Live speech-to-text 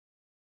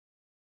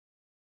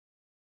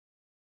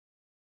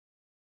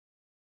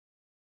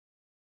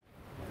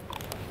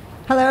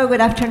Hello,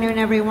 good afternoon,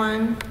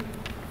 everyone.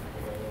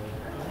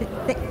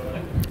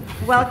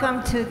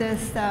 Welcome to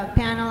this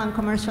panel on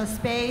commercial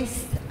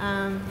space.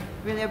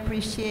 Really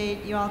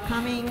appreciate you all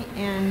coming.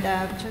 And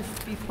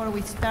just before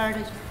we start, I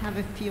just have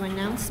a few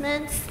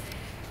announcements.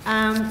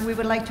 We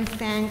would like to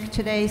thank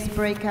today's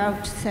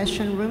breakout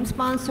session room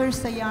sponsor,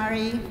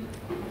 Sayari.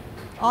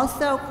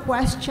 Also,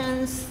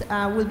 questions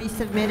will be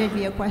submitted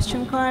via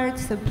question card,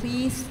 so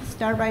please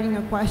start writing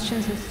your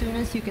questions as soon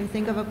as you can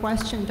think of a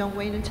question. Don't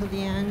wait until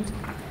the end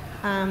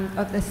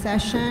of the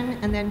session,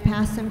 and then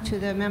pass them to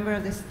the member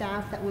of the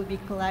staff that will be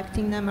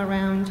collecting them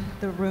around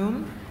the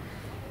room.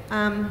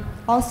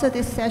 Also,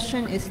 this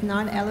session is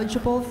not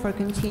eligible for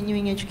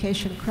continuing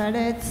education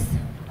credits,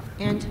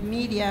 and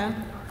media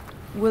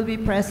will be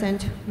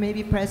present, may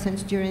be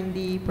present during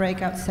the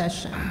breakout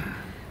session.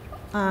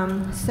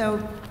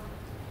 So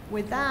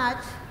with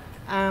that,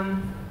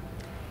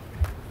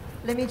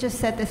 let me just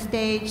set the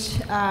stage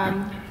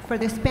for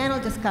this panel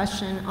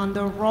discussion on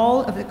the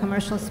role of the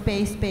commercial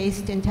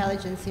space-based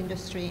intelligence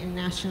industry in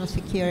national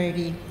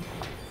security.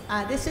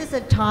 This is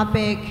a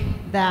topic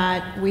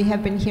that we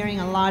have been hearing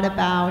a lot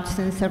about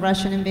since the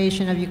Russian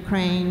invasion of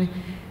Ukraine.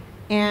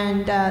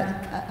 And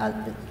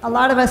a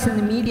lot of us in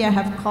the media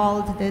have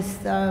called this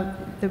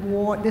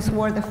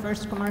war the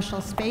first commercial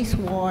space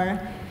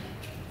war.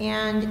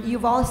 And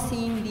you've all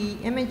seen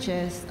the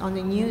images on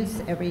the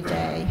news every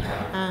day.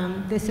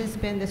 This has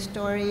been the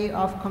story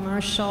of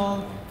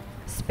commercial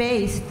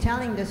space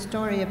telling the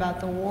story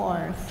about the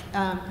war.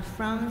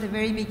 From the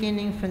very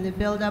beginning, from the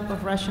buildup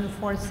of Russian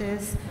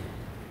forces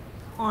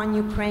on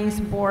Ukraine's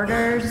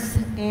borders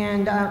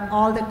and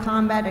all the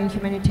combat and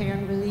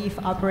humanitarian relief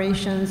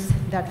operations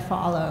that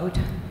followed.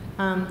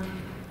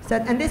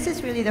 And this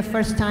is really the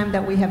first time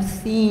that we have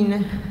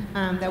seen,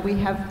 that we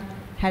have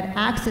had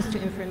access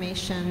to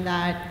information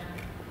that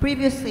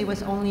previously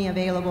was only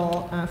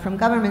available from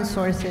government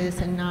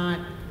sources and not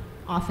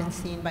often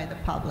seen by the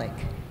public.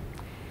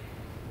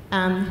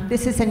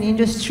 This is an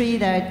industry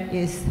that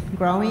is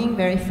growing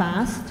very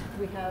fast.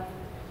 We have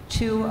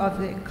two of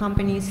the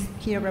companies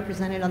here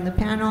represented on the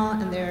panel,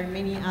 and there are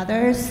many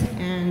others,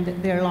 and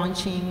they're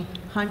launching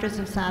hundreds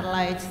of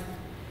satellites.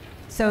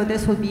 So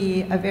this will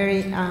be a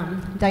very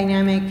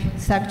dynamic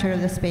sector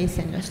of the space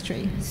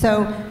industry.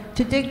 So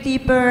to dig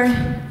deeper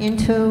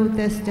into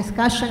this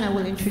discussion, I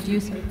will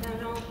introduce our panel.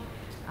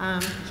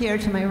 Here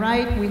to my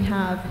right, we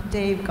have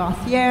Dave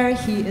Gauthier.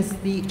 He is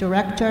the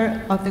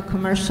director of the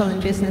Commercial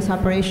and Business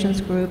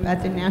Operations Group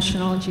at the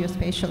National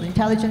Geospatial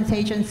Intelligence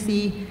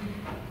Agency.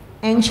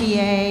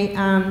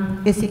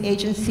 NGA is the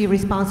agency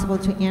responsible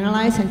to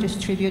analyze and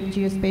distribute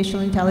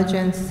geospatial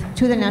intelligence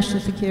to the national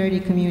security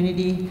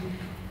community.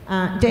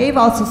 Dave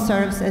also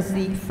serves as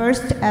the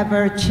first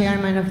ever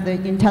chairman of the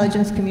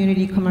Intelligence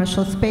Community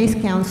Commercial Space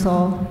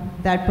Council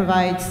that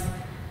provides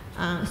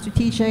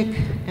strategic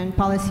and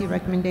policy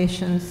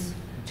recommendations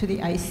to the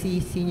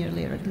IC senior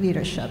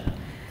leadership.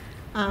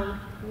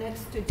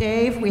 Next to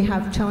Dave, we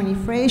have Tony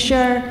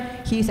Frazier.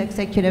 He's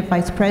Executive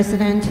Vice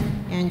President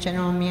and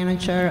General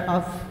Manager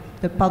of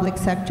the Public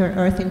Sector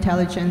Earth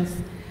Intelligence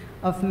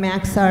of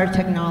Maxar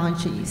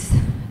Technologies.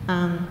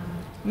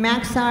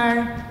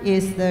 Maxar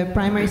is the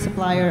primary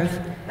supplier of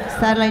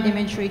satellite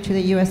imagery to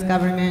the US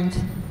government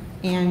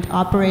and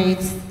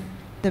operates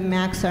the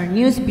Maxar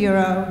News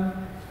Bureau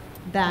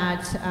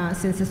that,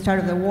 since the start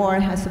of the war,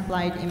 has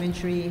supplied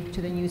imagery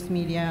to the news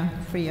media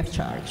free of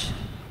charge.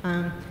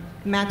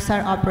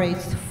 Maxar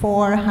operates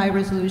 4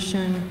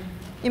 high-resolution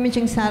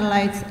imaging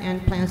satellites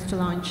and plans to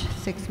launch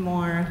 6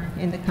 more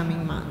in the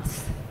coming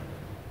months.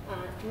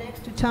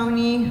 Next to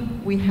Tony,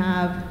 we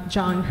have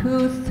John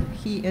Huth.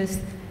 He is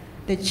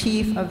the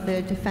chief of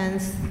the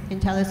Defense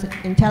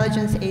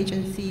Intelligence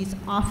Agency's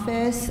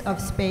Office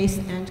of Space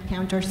and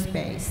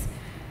Counterspace.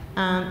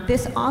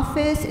 This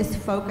office is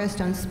focused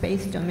on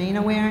space domain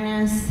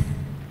awareness,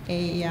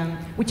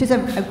 which is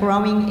a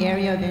growing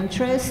area of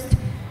interest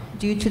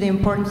due to the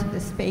importance of the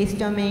space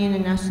domain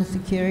and national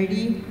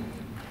security.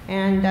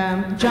 And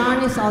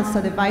John is also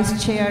the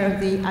vice chair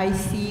of the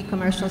IC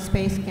Commercial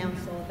Space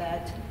Council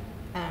that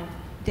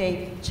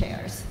Dave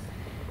chairs.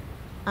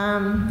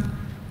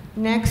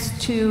 Next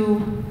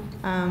to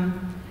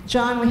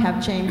John, we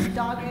have James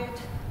Doggett,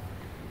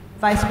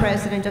 Vice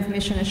President of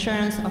Mission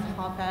Assurance of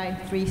Hawkeye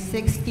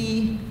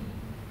 360.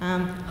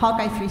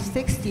 Hawkeye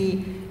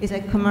 360 is a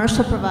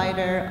commercial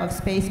provider of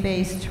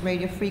space-based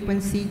radio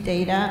frequency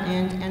data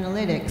and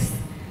analytics.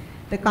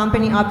 The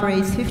company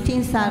operates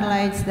 15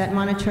 satellites that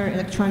monitor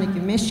electronic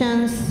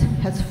emissions,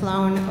 has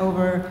flown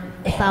over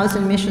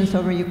 1,000 missions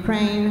over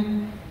Ukraine,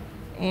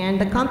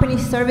 and the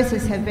company's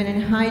services have been in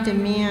high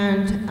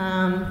demand,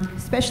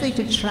 especially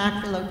to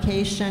track the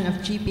location of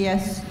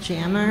GPS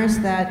jammers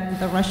that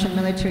the Russian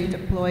military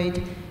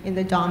deployed in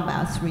the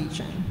Donbass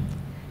region.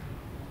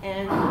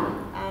 And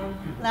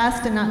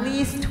last and not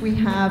least, we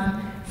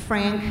have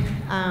Frank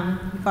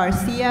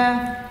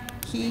Garcia.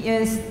 He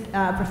is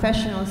a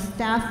professional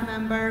staff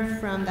member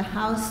from the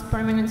House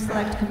Permanent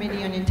Select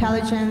Committee on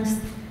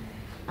Intelligence.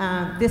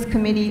 This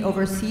committee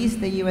oversees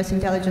the U.S.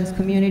 intelligence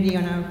community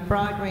on a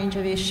broad range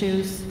of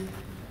issues,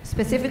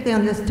 specifically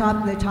on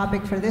the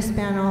topic for this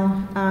panel,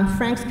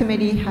 Frank's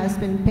committee has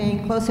been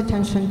paying close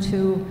attention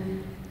to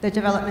the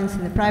developments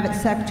in the private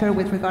sector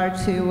with regard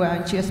to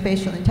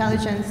geospatial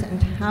intelligence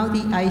and how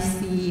the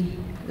IC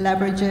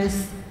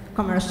leverages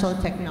commercial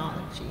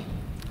technology.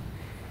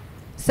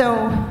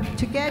 So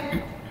to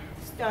get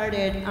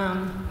started,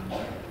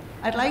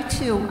 I'd like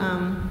to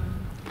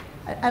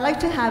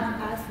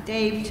ask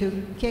Dave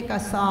to kick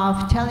us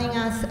off, telling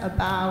us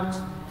about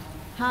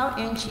how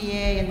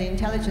NGA and the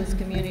intelligence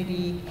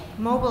community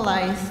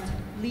mobilized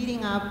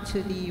leading up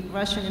to the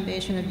Russian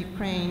invasion of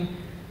Ukraine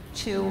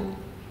to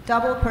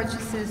double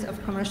purchases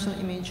of commercial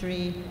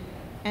imagery.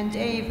 And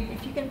Dave,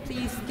 if you can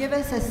please give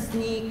us a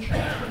sneak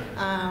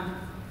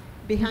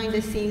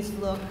behind-the-scenes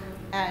look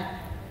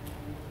at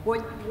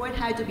what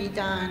had to be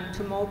done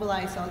to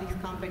mobilize all these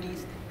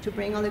companies, to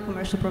bring all the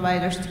commercial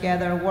providers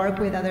together, work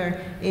with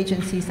other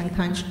agencies and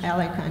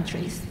allied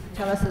countries.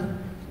 Tell us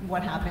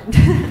what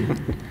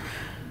happened.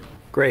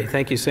 Great,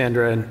 thank you,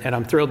 Sandra, and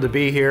I'm thrilled to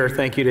be here.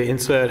 Thank you to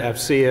INSA,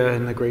 AFCEA,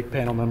 and the great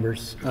panel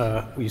members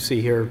you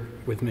see here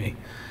with me.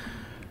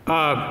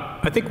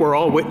 I think we're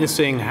all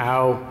witnessing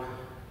how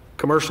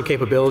commercial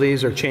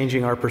capabilities are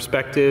changing our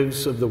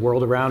perspectives of the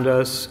world around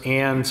us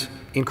and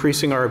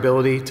increasing our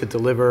ability to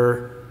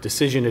deliver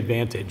decision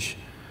advantage.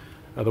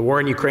 The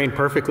war in Ukraine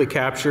perfectly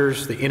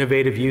captures the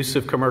innovative use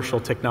of commercial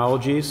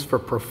technologies for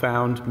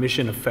profound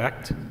mission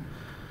effect.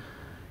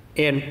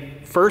 And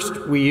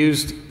first, we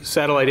used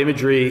satellite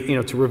imagery,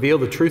 to reveal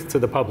the truth to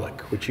the public,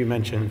 which you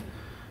mentioned.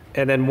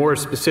 And then more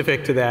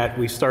specific to that,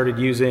 we started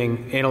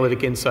using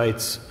analytic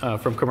insights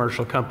from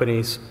commercial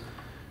companies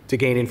to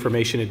gain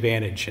information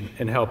advantage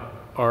and help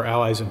our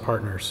allies and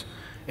partners.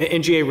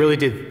 NGA really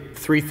did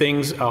three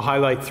things. I'll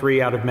highlight three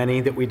out of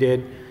many that we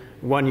did.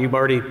 One, you've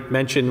already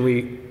mentioned,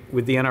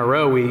 with the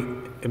NRO, we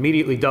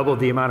immediately doubled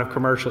the amount of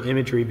commercial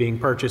imagery being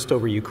purchased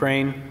over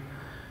Ukraine.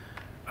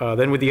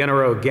 Then with the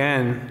NRO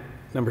again,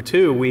 number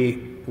two,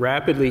 we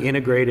rapidly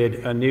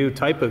integrated a new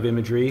type of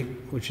imagery,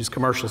 which is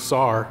commercial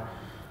SAR,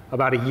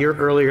 about a year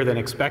earlier than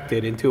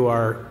expected into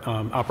our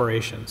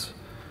operations.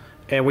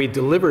 And we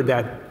delivered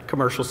that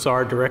commercial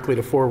SAR directly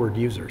to forward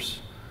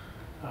users.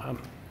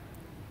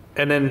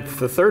 And then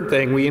the third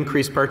thing, we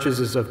increased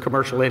purchases of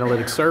commercial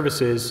analytics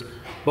services,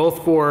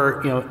 both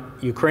for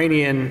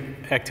Ukrainian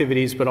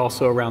activities, but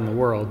also around the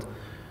world.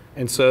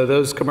 And so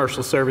those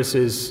commercial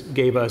services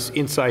gave us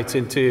insights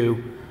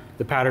into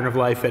the pattern of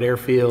life at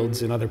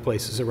airfields and other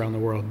places around the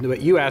world.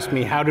 But you asked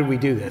me, how did we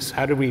do this?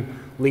 How did we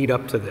lead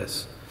up to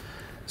this?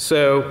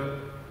 So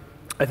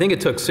I think it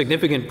took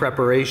significant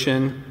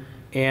preparation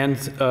and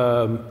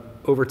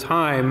over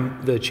time,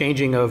 the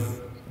changing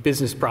of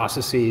business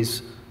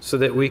processes so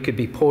that we could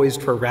be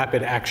poised for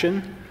rapid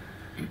action.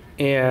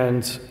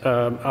 And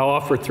I'll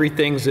offer three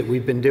things that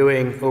we've been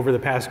doing over the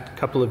past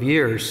couple of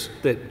years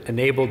that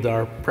enabled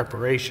our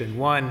preparation.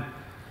 One,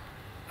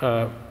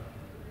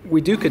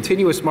 we do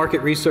continuous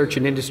market research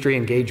and industry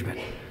engagement.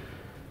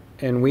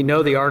 And we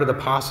know the art of the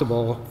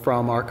possible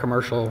from our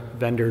commercial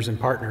vendors and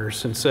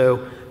partners. And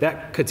so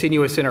that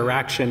continuous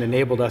interaction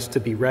enabled us to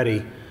be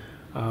ready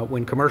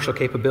when commercial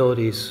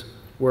capabilities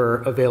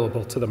were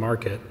available to the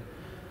market.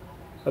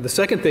 The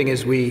second thing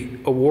is we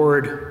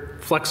award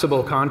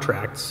flexible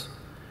contracts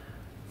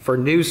for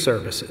new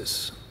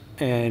services,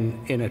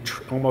 and in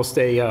almost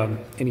an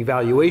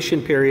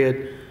evaluation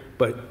period,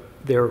 but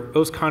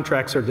those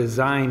contracts are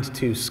designed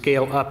to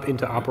scale up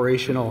into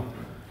operational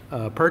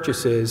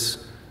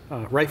purchases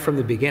right from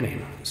the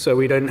beginning, so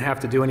we didn't have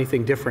to do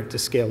anything different to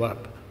scale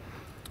up.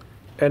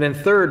 And then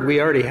third,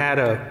 we already had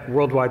a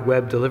World Wide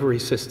Web delivery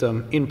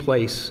system in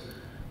place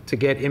to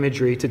get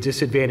imagery to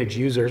disadvantaged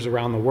users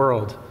around the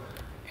world.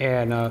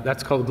 And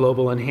that's called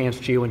Global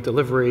Enhanced GEOINT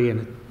Delivery,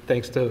 and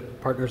thanks to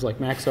partners like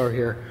Maxar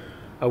here,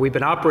 we've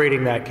been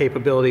operating that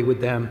capability with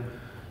them,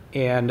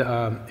 and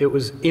it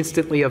was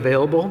instantly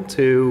available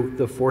to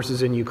the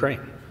forces in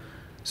Ukraine.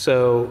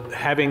 So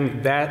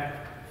having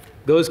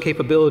those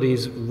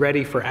capabilities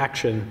ready for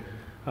action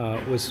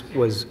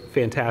was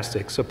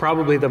fantastic. So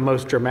probably the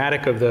most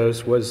dramatic of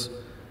those was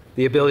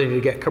the ability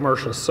to get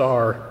commercial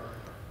SAR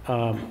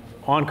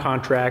on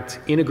contract,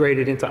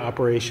 integrated into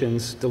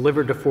operations,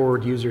 delivered to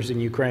forward users in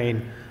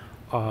Ukraine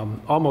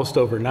almost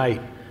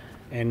overnight.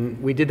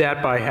 And we did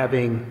that by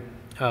having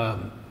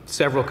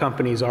several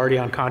companies already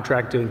on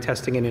contract doing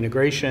testing and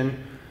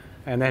integration.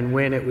 And then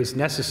when it was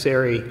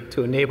necessary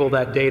to enable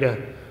that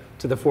data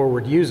to the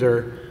forward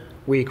user,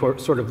 we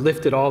sort of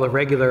lifted all the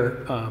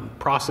regular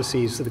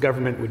processes that the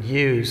government would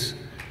use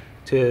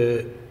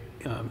to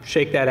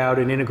shake that out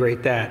and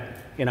integrate that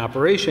in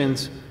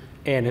operations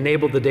and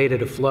enabled the data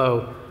to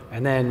flow,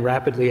 and then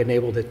rapidly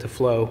enabled it to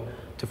flow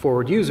to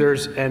forward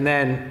users. And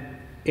then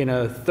in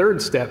a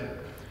third step,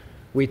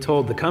 we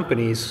told the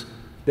companies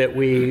that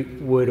we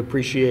would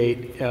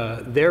appreciate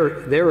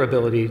their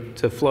ability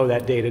to flow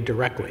that data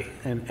directly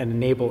and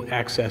enable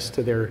access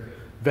to their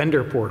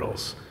vendor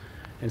portals.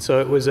 And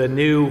so it was a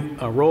new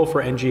role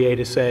for NGA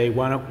to say,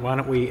 why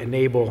don't we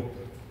enable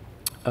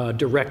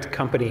direct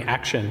company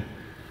action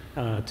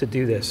to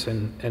do this?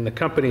 And the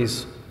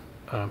companies,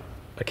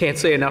 I can't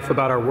say enough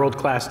about our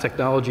world-class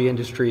technology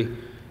industry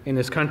in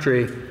this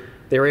country.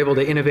 They're able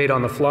to innovate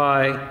on the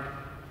fly.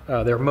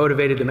 They're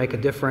motivated to make a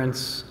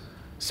difference.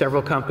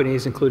 Several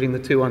companies, including the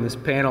two on this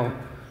panel,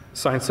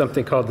 signed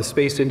something called the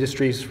Space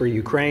Industries for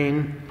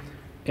Ukraine,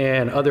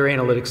 and other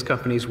analytics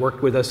companies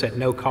worked with us at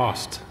no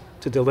cost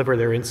to deliver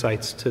their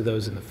insights to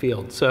those in the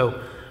field.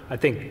 So I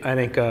think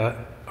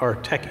our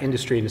tech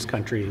industry in this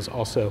country is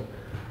also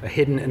a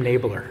hidden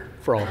enabler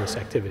for all this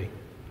activity.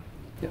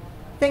 Yep.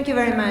 Thank you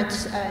very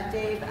much,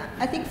 Dave.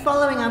 I think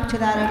following up to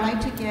that, I'd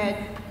like to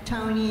get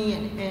Tony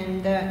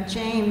and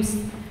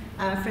James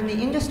from the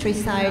industry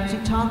side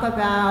to talk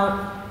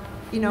about,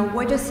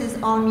 what does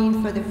this all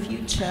mean for the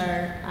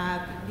future?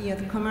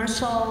 The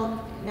commercial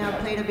now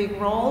played a big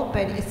role,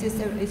 but is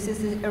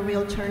this a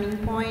real turning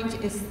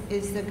point?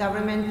 Is the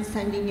government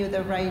sending you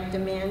the right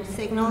demand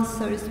signals,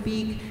 so to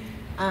speak?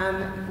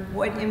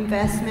 What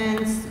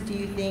investments do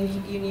you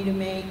think you need to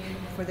make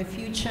for the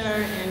future,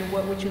 and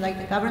what would you like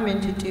the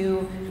government to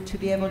do to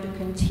be able to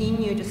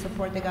continue to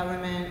support the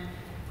government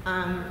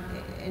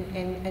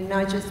and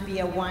not just be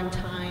a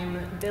one-time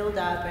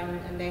build-up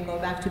and then go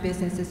back to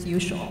business as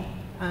usual?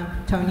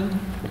 Tony?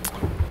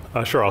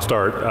 Sure, I'll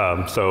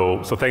start.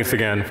 So thanks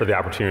again for the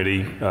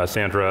opportunity,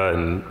 Sandra,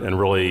 and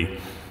really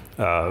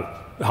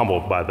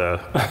humbled by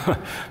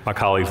my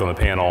colleagues on the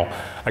panel.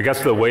 I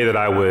guess the way that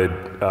I would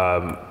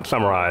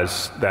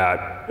summarize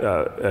that,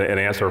 an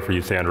answer for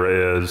you,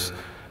 Sandra, is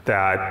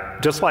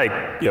that just like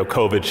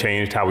COVID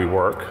changed how we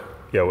work,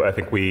 I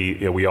think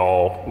we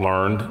all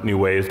learned new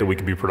ways that we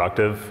could be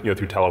productive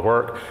through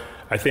telework.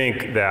 I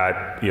think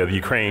that the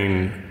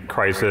Ukraine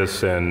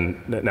crisis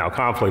and now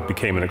conflict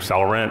became an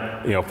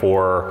accelerant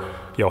for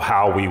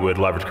how we would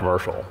leverage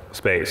commercial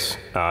space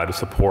to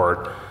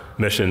support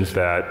missions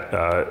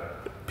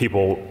that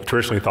people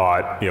traditionally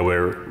thought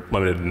were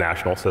limited to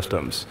national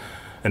systems.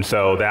 And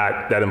so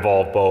that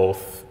involved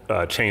both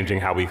changing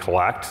how we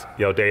collect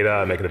data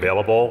and make it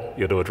available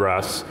to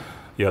address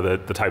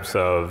the types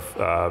of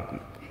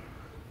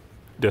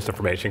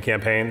disinformation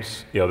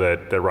campaigns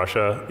that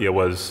Russia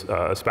was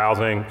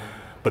espousing.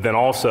 But then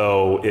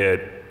also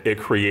it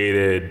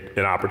created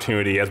an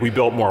opportunity as we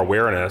built more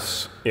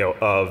awareness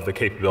of the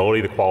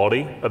capability, the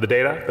quality of the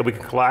data that we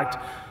can collect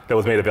that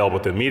was made available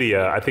to the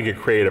media. I think it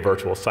created a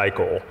virtual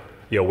cycle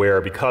where,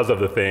 because of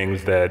the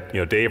things that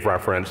Dave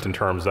referenced in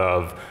terms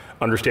of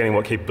understanding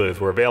what capabilities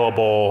were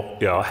available,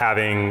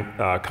 having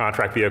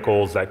contract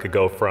vehicles that could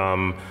go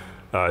from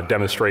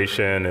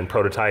demonstration and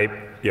prototype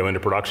into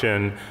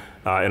production,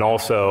 and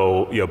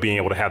also being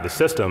able to have the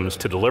systems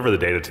to deliver the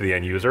data to the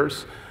end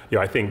users.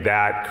 I think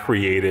that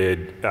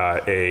created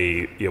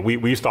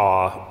we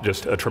saw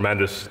just a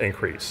tremendous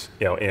increase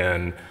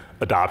in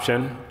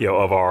adoption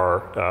of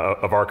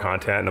our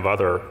content and of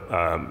other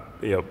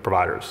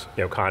providers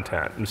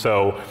content. And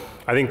so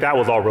I think that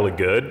was all really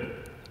good,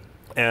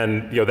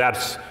 and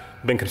that's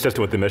been consistent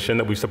with the mission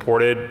that we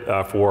supported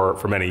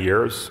for many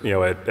years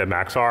at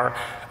Maxar.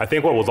 I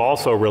think what was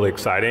also really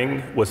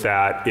exciting was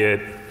that it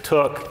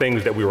took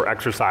things that we were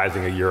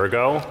exercising a year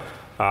ago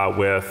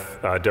with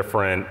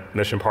different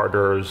mission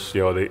partners,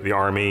 the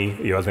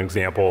Army, as an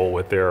example,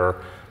 with their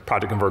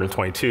Project Convergence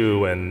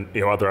 22 and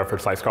other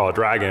efforts like Scarlet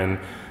Dragon,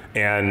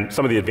 and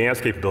some of the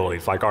advanced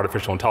capabilities like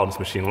artificial intelligence,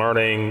 machine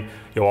learning,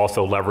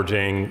 also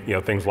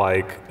leveraging things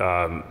like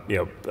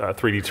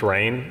 3D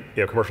terrain,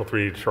 commercial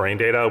 3D terrain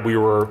data. We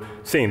were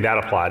seeing that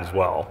applied as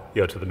well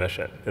to the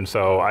mission. And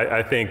so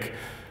I think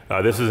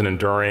this is an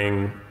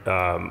enduring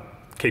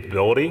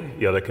capability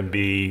that can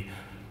be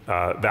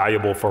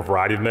valuable for a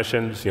variety of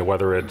missions,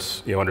 whether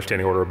it's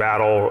understanding order of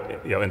battle,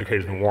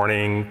 indicators and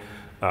warning,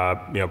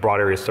 broad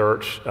area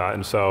search,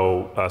 and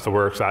so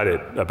we're excited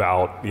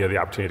about the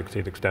opportunity to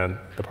continue to extend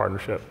the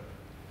partnership.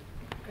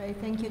 Great,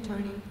 thank you,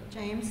 Tony.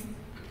 James?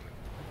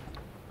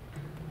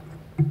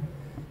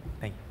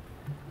 Thank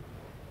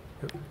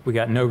you. We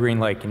got no green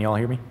light. Can you all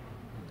hear me?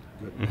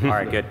 All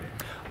right, good.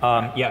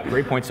 Yeah,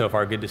 great point so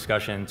far, good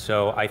discussion.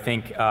 So I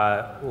think,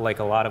 like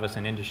a lot of us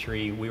in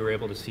industry, we were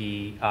able to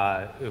see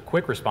a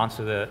quick response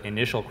to the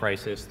initial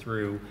crisis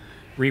through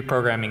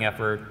reprogramming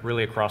effort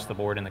really across the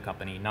board in the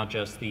company, not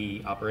just the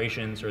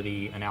operations or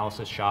the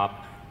analysis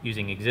shop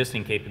using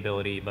existing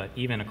capability, but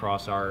even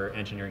across our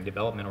engineering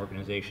development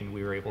organization,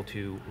 we were able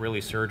to really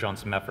surge on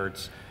some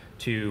efforts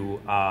to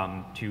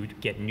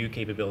get new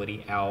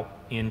capability out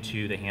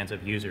into the hands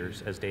of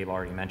users, as Dave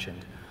already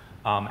mentioned.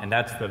 And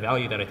that's the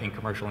value that I think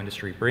commercial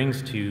industry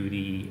brings to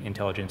the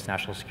intelligence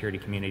national security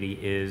community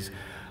is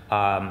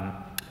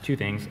two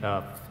things: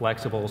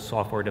 flexible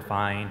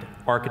software-defined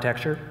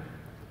architecture,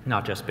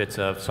 not just bits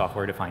of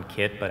software-defined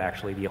kit, but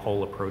actually the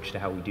whole approach to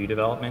how we do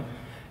development,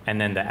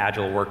 and then the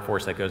agile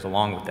workforce that goes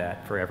along with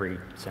that for every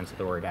sense of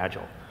the word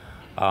agile.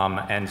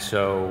 And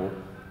so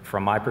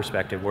from my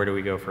perspective, where do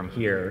we go from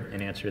here?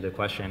 In answer to the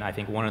question, I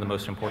think one of the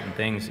most important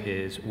things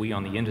is we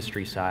on the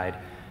industry side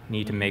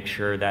need to make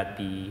sure that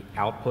the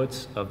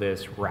outputs of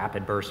this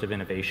rapid burst of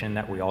innovation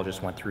that we all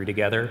just went through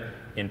together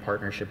in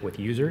partnership with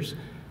users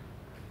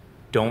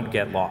don't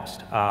get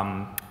lost.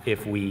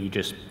 If we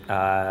just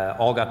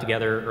all got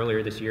together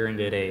earlier this year and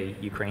did a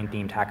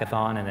Ukraine-themed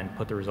hackathon and then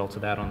put the results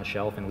of that on the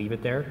shelf and leave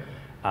it there,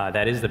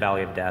 that is the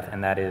valley of death,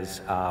 and that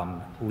is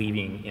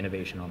leaving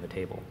innovation on the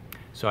table.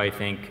 So I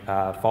think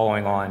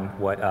following on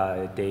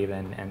what Dave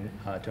and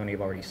Tony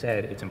have already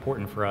said, it's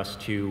important for us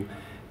to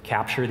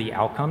capture the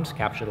outcomes,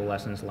 capture the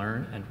lessons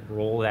learned, and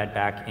roll that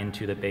back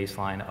into the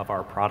baseline of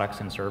our products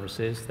and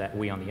services that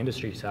we on the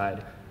industry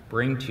side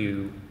bring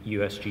to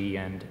USG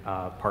and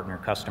partner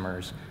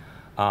customers.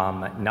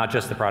 Not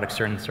just the products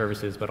and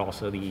services, but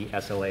also the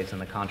SLAs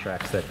and the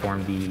contracts that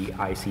form the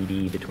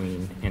ICD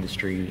between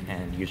industry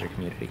and user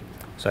community.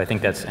 So I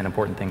think that's an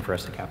important thing for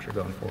us to capture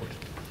going forward.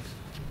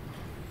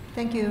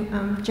 Thank you,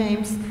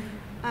 James.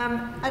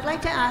 I'd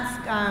like to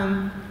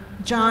ask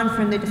John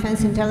from the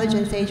Defense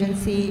Intelligence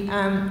Agency.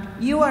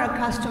 You are a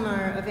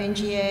customer of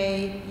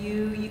NGA.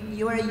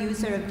 You are a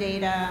user of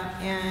data,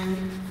 and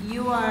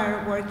you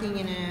are working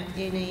in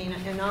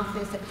an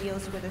office that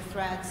deals with the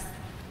threats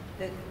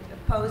that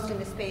posed in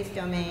the space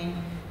domain.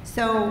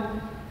 So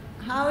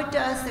how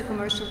does the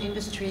commercial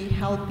industry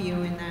help you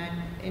in that,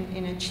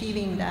 in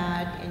achieving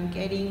that, in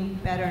getting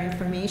better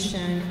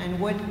information, and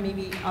what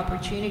maybe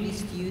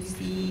opportunities do you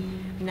see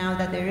now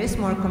that there is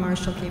more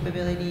commercial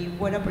capability?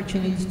 What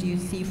opportunities do you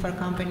see for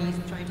companies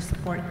trying to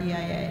support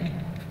DIA?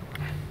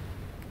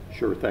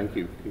 Sure, thank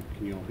you.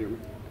 Can you all hear me?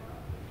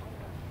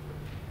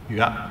 You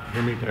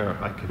hear me there?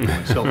 I can hear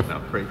myself now,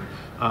 great.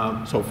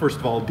 So first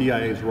of all,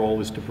 DIA's role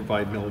is to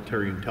provide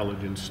military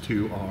intelligence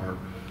to our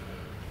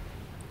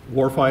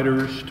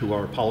warfighters, to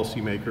our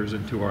policymakers,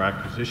 and to our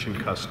acquisition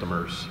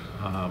customers.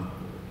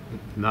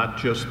 Not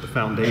just the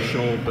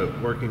foundational,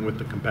 but working with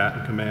the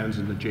combatant commands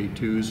and the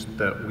J2s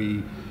that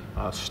we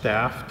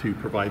staff to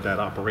provide that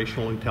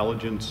operational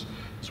intelligence,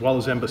 as well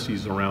as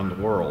embassies around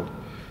the world.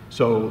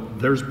 So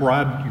there's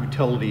broad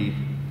utility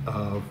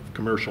of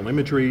commercial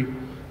imagery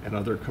and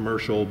other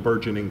commercial,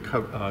 burgeoning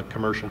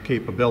commercial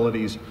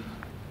capabilities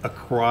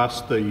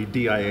across the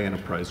DIA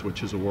enterprise,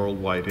 which is a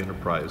worldwide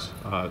enterprise,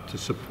 to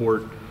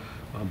support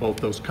both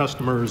those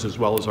customers as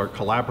well as our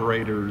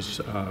collaborators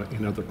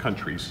in other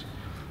countries.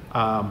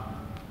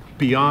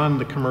 Beyond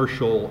the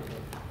commercial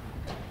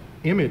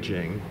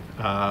imaging,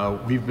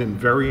 we've been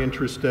very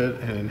interested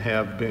and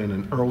have been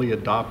an early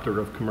adopter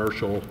of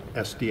commercial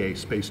SDA,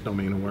 space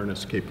domain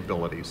awareness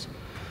capabilities.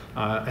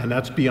 And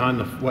that's beyond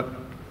what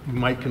you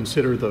might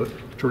consider the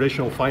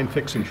traditional find,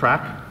 fix, and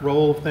track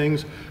role of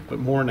things, but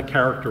more on the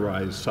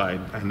characterized side,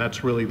 and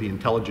that's really the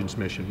intelligence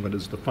mission. What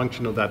is the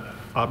function of that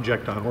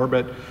object on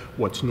orbit?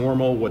 What's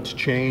normal? What's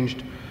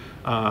changed?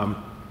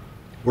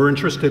 We're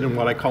interested in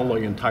what I call the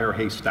entire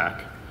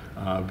haystack,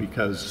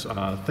 because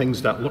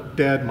things that look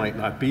dead might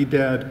not be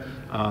dead,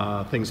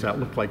 things that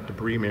look like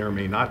debris may or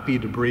may not be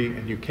debris,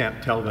 and you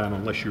can't tell that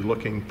unless you're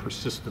looking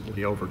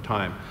persistently over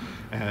time.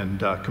 And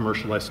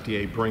commercial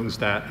SDA brings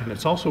that, and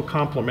it's also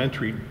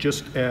complementary,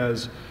 just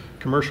as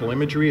commercial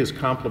imagery is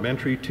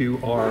complementary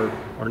to our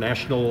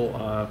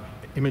national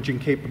imaging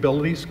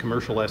capabilities.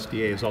 Commercial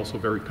SDA is also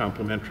very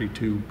complementary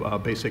to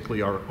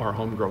basically our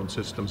homegrown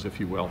systems, if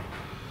you will.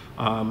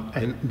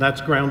 And that's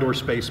ground or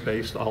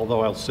space-based,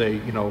 although I'll say,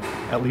 you know,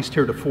 at least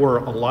heretofore,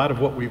 a lot of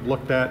what we've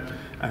looked at,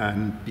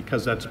 and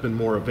because that's been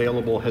more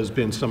available, has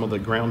been some of the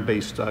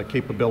ground-based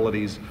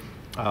capabilities,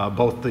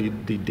 both the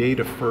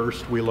data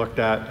first we looked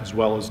at, as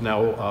well as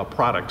now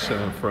products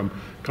from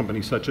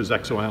companies such as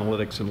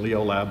ExoAnalytics and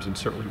Leo Labs, and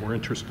certainly we're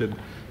interested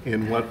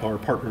in what our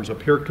partners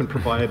up here can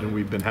provide, and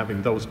we've been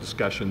having those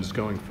discussions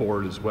going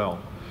forward as well.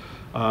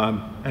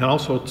 And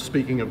also,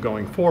 speaking of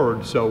going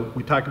forward, so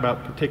we talk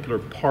about particular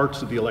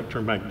parts of the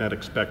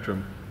electromagnetic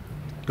spectrum.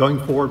 Going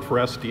forward for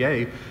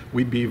SDA,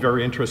 we'd be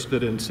very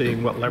interested in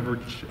seeing what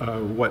leverage,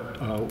 what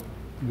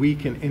we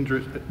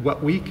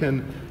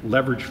can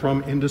leverage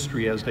from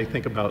industry as they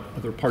think about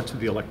other parts of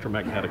the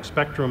electromagnetic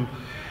spectrum,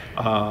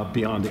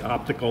 beyond the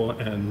optical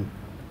and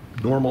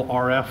normal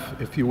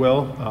RF, if you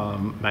will,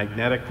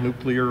 magnetic,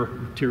 nuclear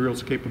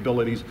materials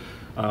capabilities.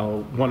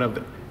 One of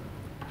the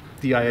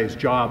DIA's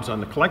jobs on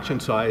the collection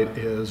side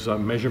is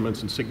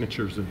measurements and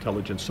signatures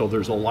intelligence. So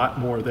there's a lot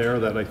more there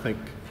that I think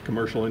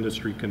commercial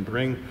industry can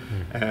bring.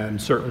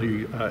 And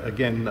certainly,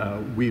 again,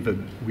 we've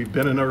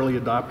been an early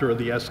adopter of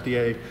the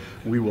SDA.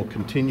 We will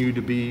continue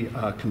to be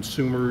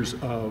consumers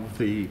of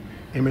the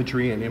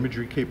imagery and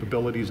imagery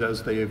capabilities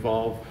as they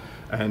evolve,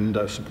 and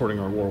supporting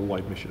our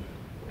worldwide mission.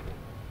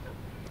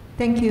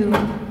 Thank you,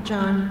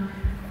 John.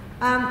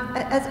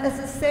 As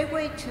a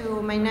segue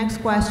to my next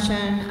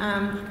question,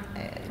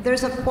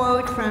 there's a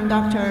quote from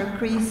Dr.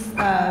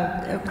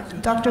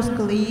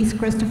 Scalise,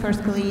 Christopher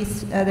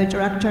Scalise, the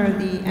director of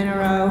the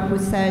NRO, who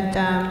said,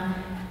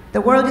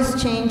 the world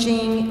is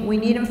changing, we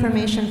need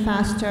information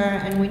faster,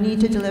 and we need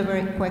to deliver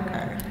it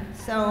quicker.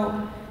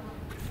 So,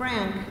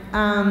 Frank,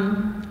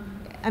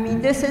 I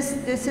mean, this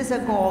is a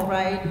goal,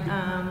 right?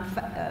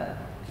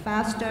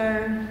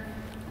 Faster,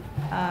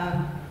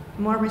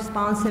 more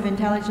responsive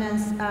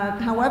intelligence.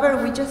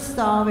 However, we just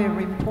saw a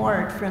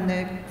report from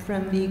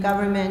the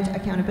Government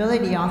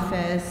Accountability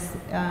Office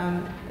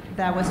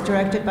that was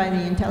directed by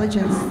the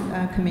intelligence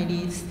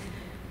committees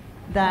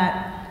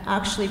that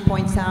actually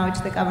points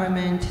out the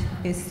government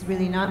is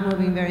really not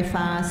moving very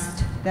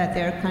fast, that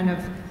they're kind of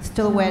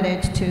still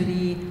wedded to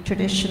the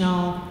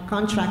traditional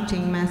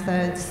contracting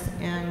methods,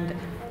 and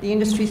the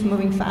industry is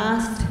moving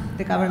fast,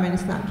 the government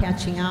is not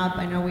catching up.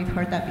 I know we've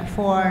heard that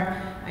before.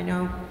 I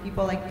know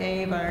people like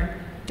Dave are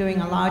doing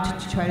a lot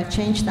to try to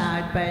change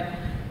that, but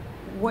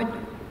what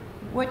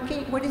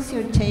is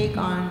your take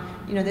on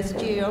this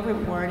GAO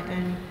report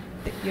and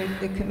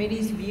the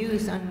committee's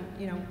views on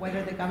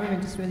whether the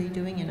government is really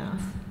doing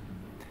enough?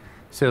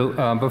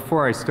 So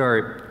before I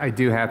start, I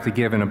do have to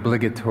give an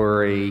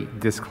obligatory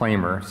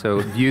disclaimer. So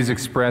views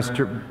expressed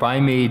by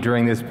me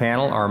during this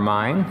panel are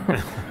mine,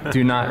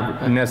 do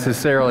not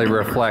necessarily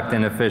reflect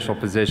an official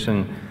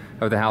position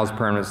of the House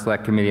Permanent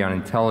Select Committee on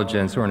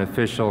Intelligence or an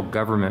official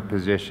government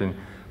position,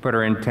 but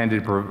are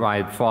intended to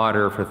provide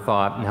fodder for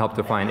thought and help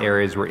define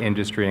areas where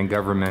industry and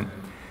government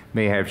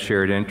may have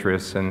shared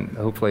interests, and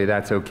hopefully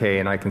that's okay,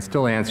 and I can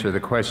still answer the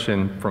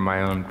question from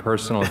my own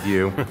personal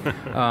view.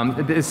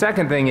 The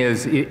second thing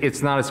is,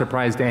 it's not a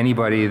surprise to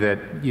anybody that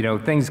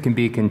things can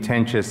be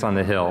contentious on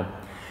the Hill.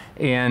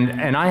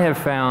 And I have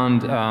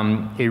found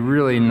a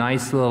really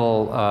nice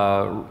little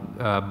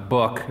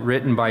book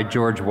written by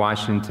George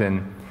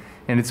Washington,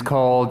 and it's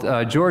called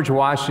George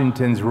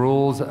Washington's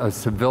Rules of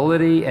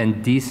Civility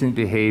and Decent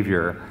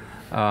Behavior.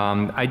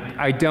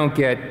 I don't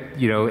get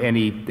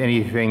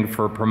anything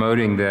for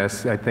promoting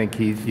this. I think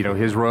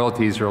his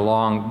royalties are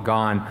long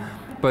gone.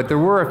 But there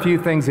were a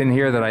few things in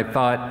here that I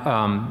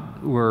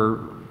thought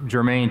were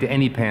germane to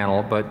any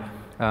panel. But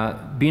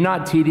be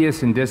not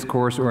tedious in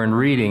discourse or in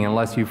reading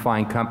unless you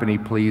find company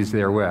pleased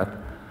therewith.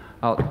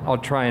 I'll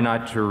try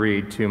not to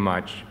read too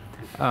much.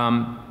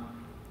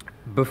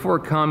 Before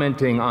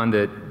commenting on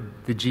the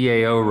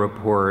GAO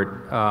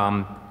report,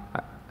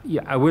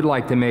 yeah, I would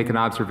like to make an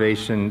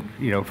observation,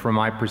 from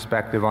my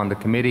perspective on the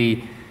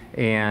committee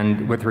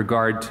and with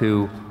regard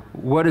to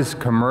what is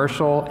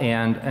commercial,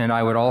 and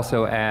I would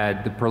also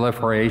add the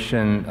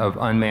proliferation of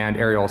unmanned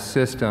aerial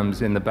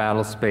systems in the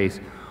battle space.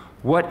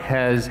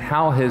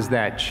 How has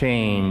that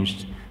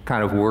changed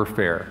kind of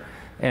warfare?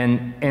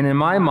 And in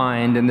my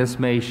mind, and this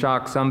may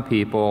shock some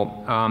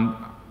people,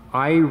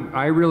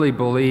 I really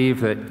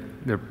believe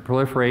that the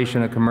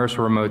proliferation of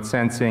commercial remote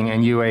sensing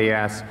and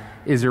UAS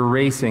is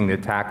erasing the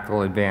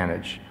tactical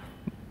advantage.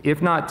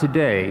 If not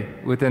today,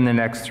 within the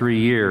next 3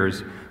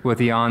 years, with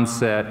the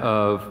onset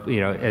of,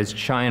 as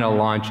China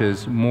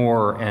launches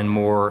more and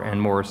more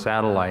and more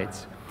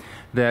satellites,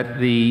 that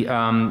the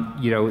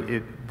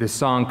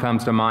song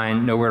comes to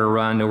mind, Nowhere to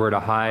Run, Nowhere to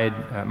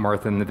Hide,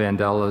 Martha and the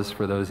Vandellas,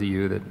 for those of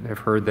you that have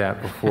heard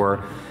that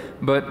before.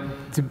 But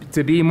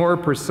to be more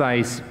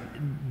precise,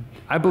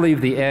 I believe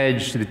the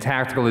edge to the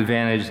tactical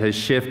advantage has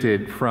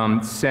shifted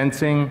from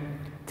sensing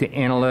to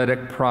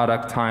analytic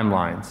product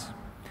timelines.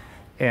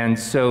 And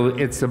so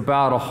it's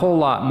about a whole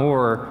lot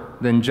more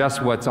than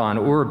just what's on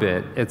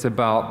orbit. It's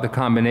about the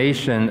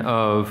combination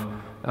of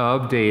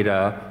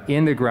data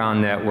in the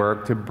ground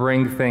network to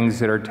bring things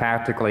that are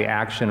tactically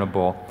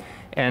actionable.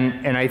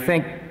 And I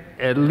think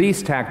at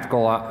least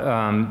tactical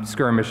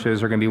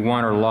skirmishes are going to be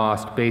won or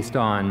lost based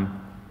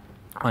on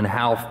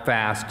how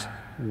fast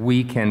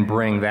we can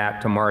bring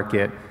that to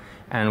market.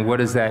 And what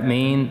does that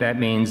mean? That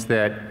means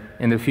that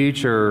in the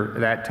future,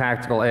 that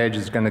tactical edge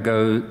is going to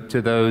go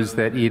to those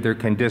that either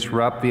can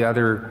disrupt the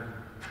other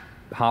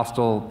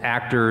hostile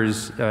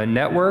actors'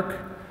 network,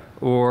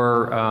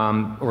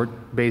 or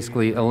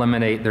basically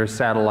eliminate their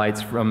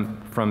satellites from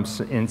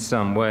in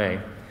some way.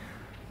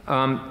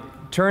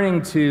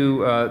 Turning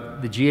to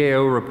the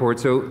GAO report,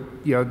 so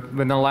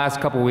in the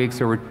last couple of weeks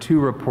there were 2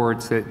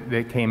 reports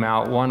that came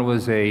out. One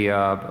was a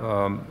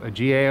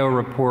GAO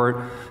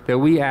report that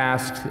we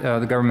asked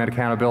the Government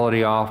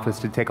Accountability Office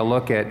to take a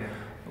look at.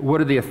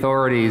 What are the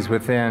authorities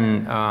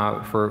within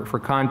for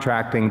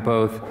contracting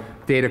both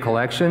data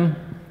collection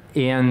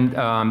and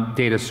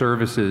data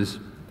services?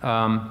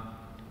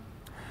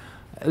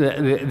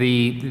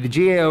 The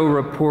GAO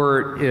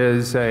report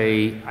is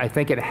I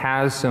think it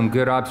has some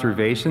good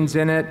observations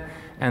in it,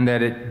 and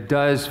that it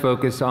does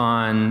focus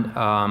on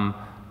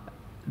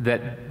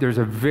that there's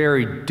a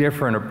very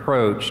different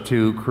approach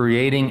to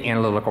creating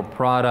analytical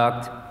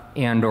product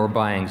and or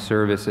buying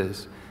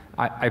services.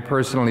 I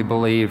personally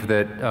believe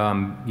that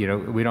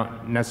we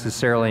don't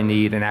necessarily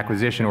need an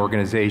acquisition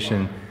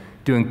organization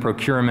doing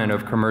procurement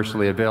of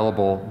commercially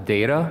available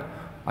data.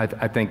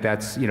 I think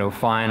that's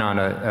fine on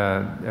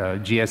a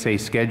GSA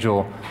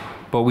schedule,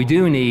 but we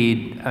do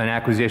need an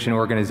acquisition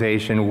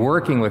organization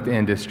working with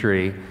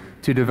industry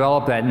to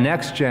develop that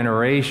next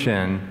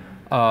generation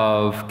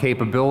of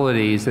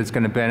capabilities that's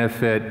going to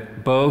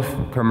benefit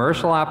both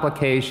commercial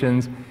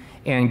applications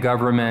and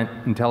government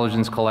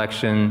intelligence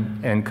collection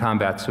and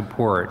combat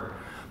support.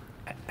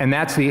 And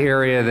that's the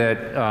area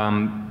that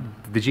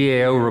the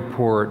GAO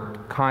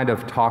report kind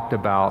of talked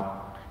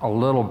about a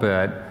little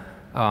bit.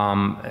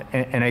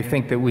 And I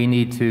think that we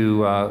need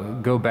to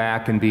go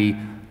back and be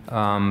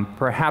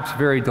perhaps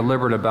very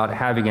deliberate about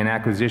having an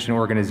acquisition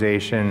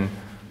organization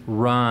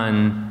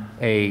run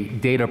a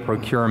data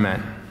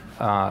procurement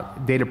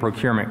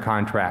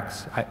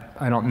contracts.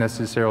 I don't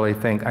necessarily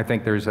think, I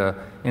think there's an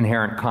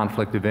inherent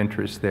conflict of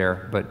interest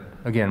there, but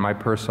again, my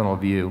personal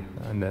view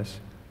on this.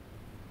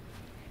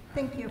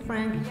 Thank you,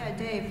 Frank. Yeah,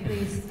 Dave,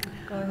 please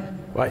go ahead.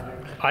 Well,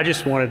 I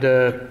just wanted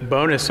to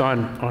bonus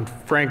on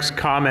Frank's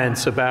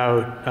comments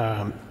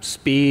about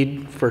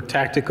speed for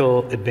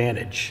tactical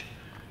advantage,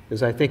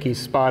 because I think he's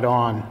spot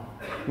on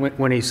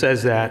when he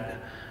says that,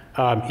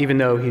 even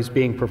though he's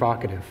being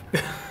provocative.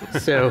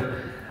 So,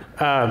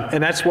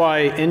 and that's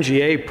why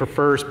NGA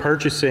prefers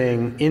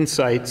purchasing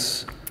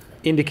insights,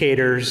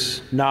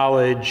 indicators,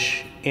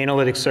 knowledge,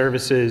 analytic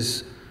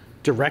services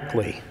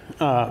directly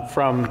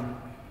from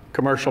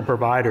commercial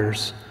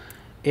providers.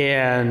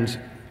 And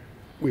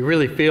we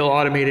really feel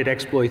automated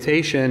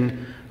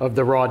exploitation of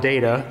the raw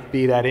data,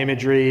 be that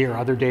imagery or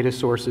other data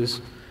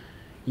sources,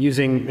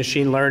 using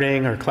machine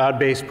learning or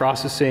cloud-based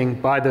processing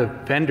by the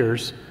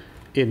vendors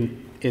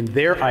in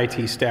their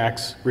IT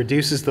stacks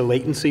reduces the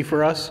latency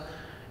for us.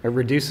 It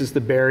reduces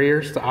the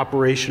barriers to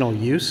operational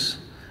use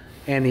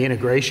and the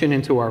integration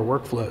into our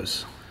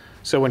workflows.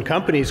 So when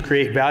companies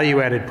create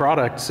value-added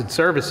products and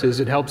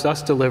services, it helps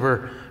us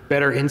deliver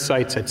better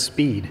insights at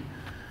speed,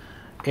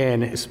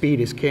 and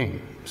speed is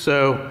king.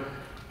 So,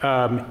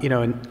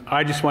 and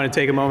I just want to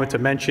take a moment to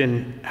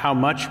mention how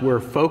much we're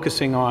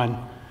focusing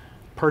on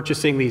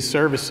purchasing these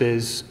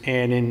services,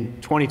 and in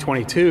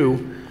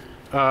 2022,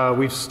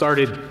 we've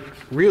started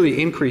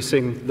really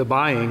increasing the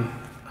buying,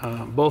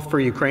 both for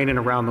Ukraine and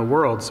around the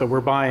world. So we're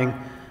buying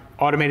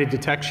automated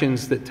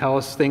detections that tell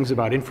us things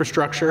about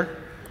infrastructure,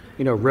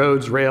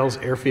 roads, rails,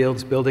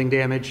 airfields, building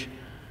damage.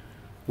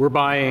 We're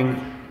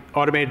buying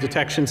automated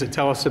detections that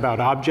tell us about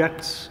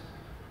objects,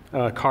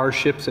 cars,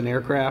 ships, and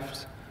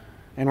aircraft.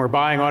 And we're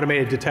buying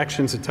automated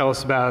detections that tell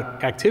us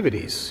about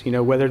activities,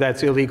 whether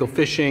that's illegal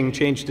fishing,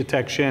 change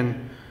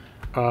detection,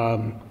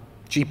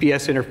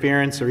 GPS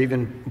interference, or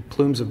even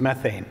plumes of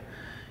methane.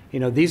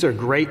 These are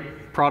great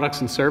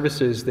products and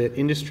services that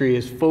industry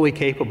is fully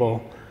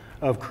capable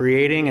of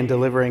creating and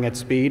delivering at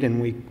speed, and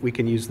we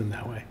can use them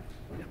that way.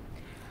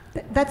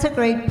 That's a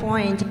great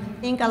point. I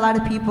think a lot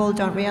of people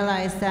don't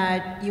realize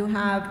that you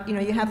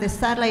have the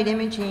satellite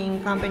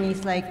imaging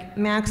companies like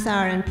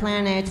Maxar and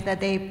Planet that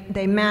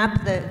they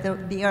map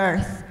the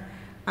Earth,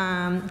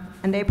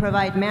 and they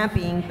provide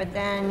mapping. But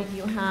then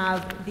you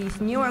have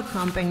these newer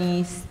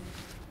companies,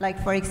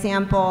 like for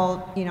example,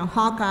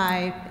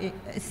 Hawkeye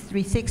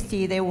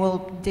 360. They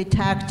will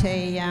detect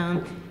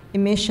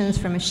emissions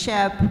from a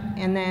ship,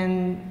 and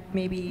then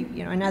maybe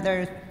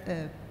another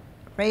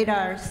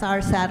radar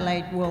SAR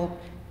satellite will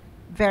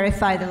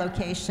verify the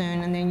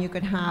location, and then you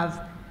could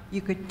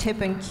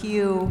tip and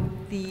cue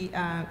the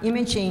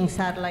imaging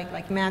satellite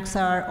like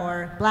Maxar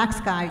or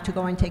BlackSky to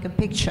go and take a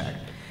picture.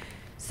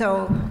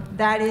 So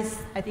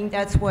I think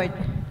that's what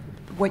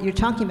you're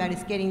talking about,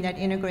 is getting that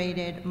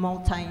integrated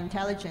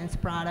multi-intelligence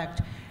product.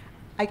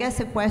 I guess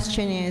the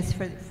question is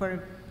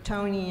for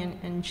Tony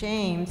and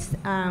James,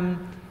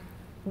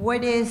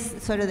 what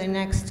is sort of the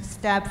next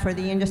step for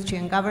the industry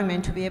and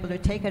government to be able to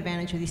take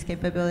advantage of these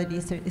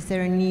capabilities? Is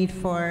there a need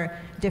for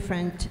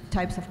different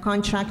types of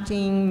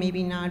contracting,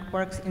 maybe not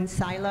works in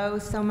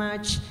silos so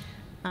much?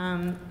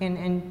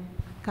 And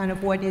kind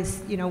of what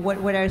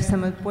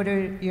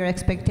are your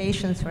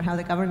expectations for how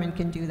the government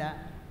can do that?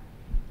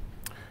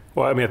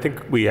 Well, I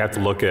think we have to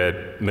look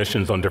at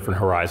missions on different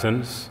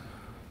horizons.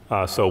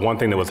 So one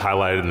thing that was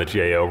highlighted in the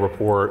GAO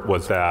report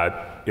was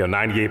that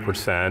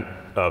 98%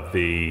 of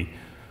the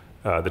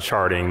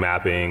charting,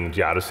 mapping,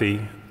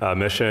 geodesy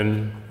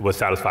mission was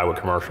satisfied with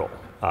commercial,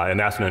 and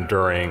that's an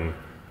enduring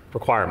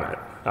requirement.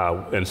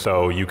 And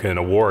so you can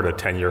award a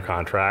 10-year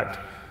contract,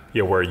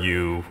 where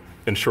you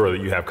ensure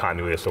that you have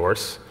continuity of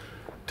source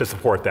to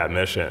support that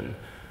mission.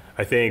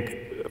 I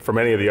think for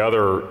many of the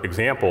other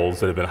examples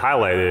that have been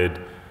highlighted,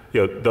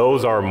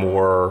 those are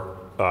more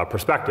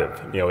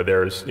perspective.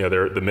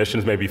 The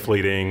missions may be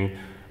fleeting,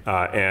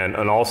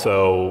 and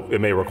also it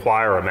may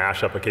require a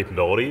mashup of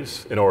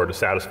capabilities in order to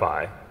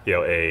satisfy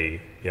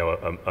a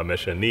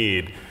mission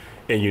need,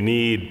 and you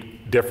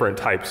need different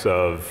types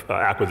of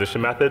acquisition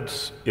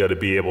methods, to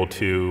be able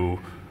to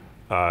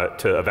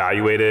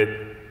evaluate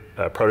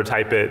it,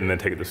 prototype it, and then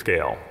take it to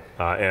scale.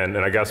 And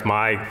I guess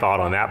my thought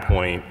on that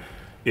point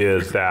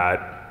is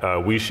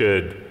that we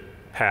should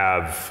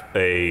have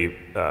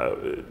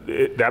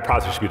that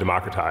process should be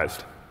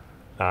democratized.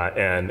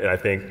 And I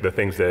think the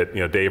things that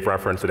Dave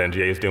referenced that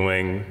NGA is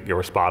doing,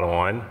 were spot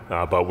on.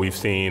 But we've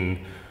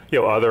seen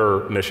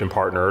other mission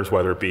partners,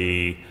 whether it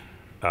be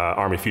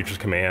Army Futures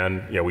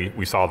Command.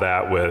 We saw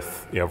that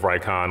with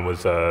Vricon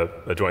was a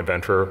joint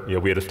venture.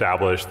 We had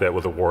established that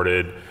was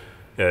awarded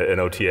an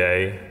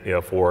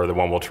OTA for the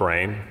One World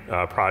Terrain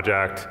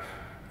project.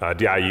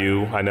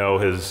 DIU, I know,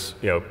 has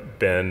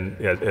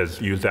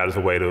has used that as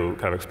a way to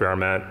kind of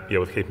experiment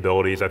with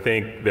capabilities. I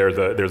think there's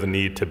a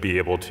need to be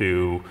able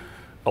to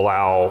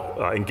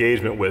allow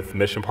engagement with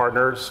mission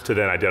partners to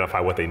then identify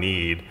what they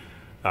need,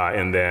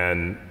 and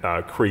then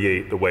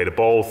create the way to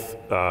both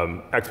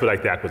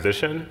expedite the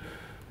acquisition,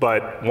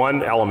 But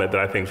one element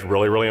that I think is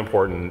really, really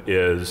important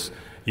is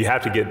you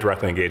have to get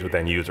directly engaged with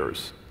end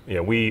users. You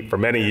know, we, for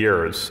many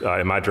years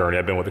in my journey,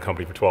 I've been with the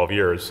company for 12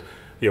 years,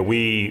 you know,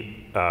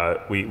 we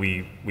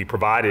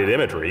provided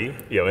imagery,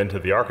 you know, into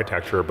the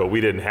architecture, but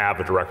we didn't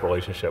have a direct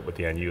relationship with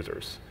the end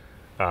users.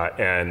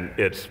 And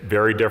it's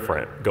very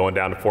different going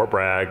down to Fort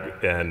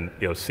Bragg and,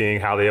 you know,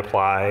 seeing how they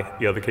apply,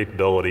 you know, the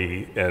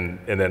capability, and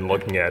then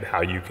looking at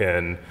how you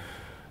can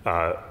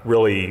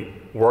really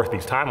work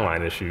these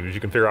timeline issues.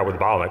 You can figure out where the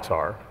bottlenecks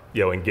are,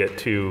 you know, and get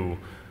to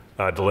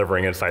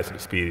delivering insights at the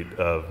speed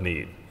of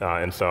need.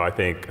 And so I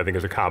think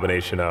there's a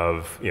combination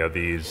of, you know,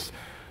 these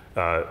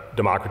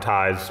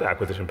democratized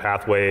acquisition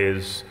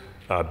pathways,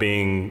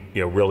 being,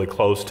 you know, really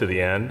close to the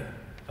end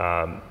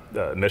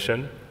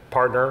mission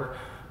partner,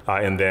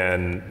 and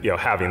then, you know,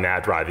 having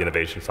that drive the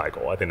innovation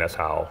cycle. I think that's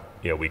how,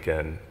 you know, we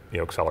can, you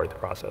know, accelerate the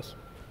process.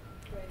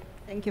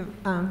 Thank you.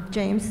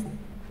 James?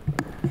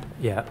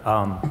 Yeah,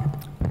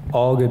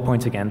 all good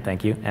points again,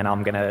 thank you. And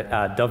I'm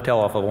gonna dovetail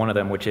off of one of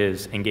them, which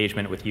is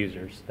engagement with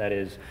users. That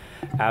is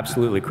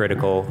absolutely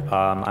critical.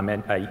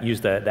 I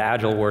used the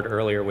Agile word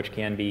earlier, which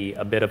can be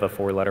a bit of a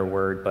four-letter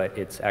word, but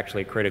it's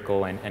actually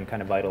critical and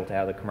kind of vital to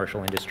how the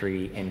commercial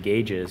industry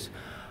engages.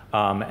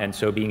 And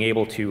so being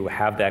able to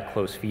have that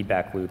close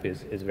feedback loop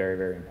is very,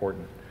 very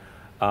important.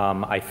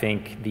 I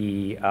think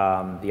the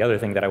other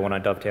thing that I want to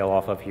dovetail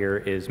off of here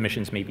is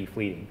missions may be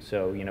fleeting.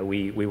 So, you know,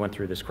 we went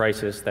through this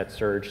crisis that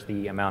surged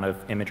the amount of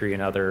imagery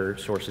and other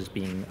sources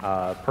being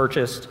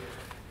purchased,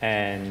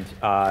 and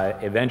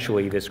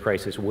eventually this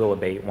crisis will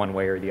abate one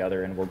way or the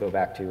other, and we'll go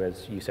back to,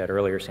 as you said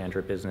earlier,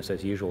 Sandra, business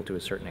as usual to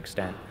a certain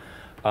extent.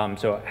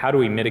 So how do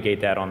we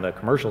mitigate that on the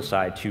commercial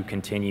side to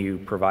continue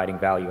providing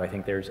value? I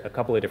think there's a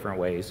couple of different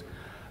ways.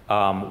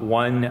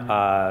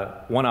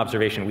 One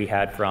observation we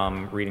had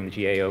from reading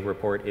the GAO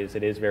report is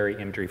it is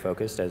very imagery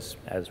focused, as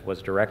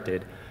was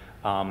directed.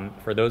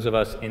 For those of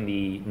us in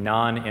the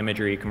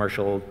non-imagery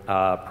commercial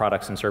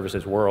products and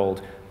services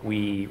world,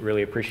 we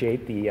really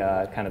appreciate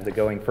the kind of the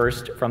going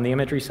first from the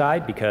imagery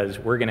side, because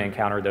we're going to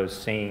encounter those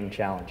same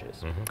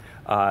challenges,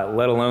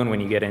 let alone when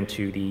you get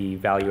into the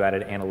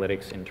value-added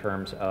analytics in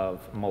terms of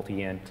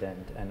multi-int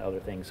and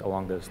other things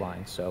along those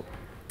lines. So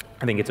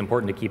I think it's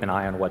important to keep an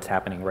eye on what's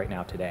happening right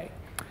now today.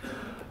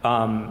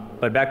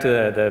 But back to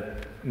the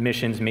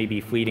missions,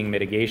 maybe fleeting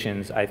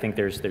mitigations, I think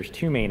there's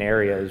two main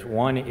areas.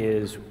 One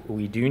is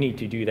we do need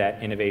to do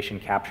that innovation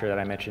capture that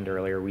I mentioned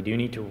earlier. We do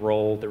need to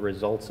roll the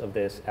results of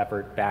this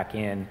effort back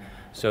in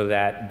so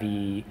that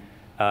the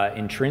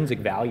intrinsic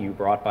value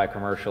brought by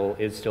commercial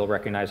is still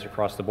recognized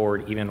across the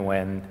board, even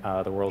when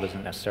the world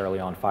isn't necessarily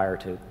on fire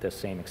to the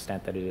same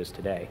extent that it is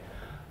today.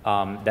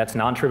 That's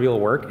non-trivial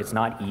work. It's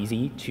not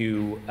easy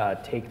to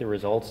take the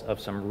results of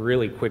some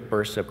really quick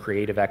bursts of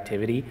creative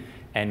activity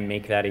and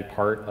make that a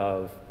part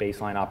of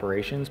baseline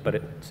operations, but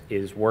it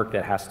is work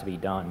that has to be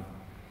done.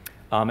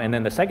 And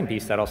then the second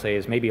piece that I'll say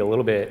is maybe a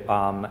little bit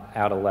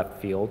out of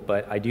left field,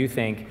 but I do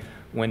think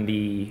when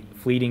the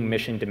fleeting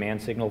mission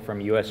demand signal from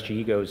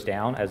USG goes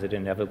down, as it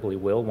inevitably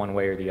will one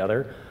way or the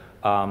other,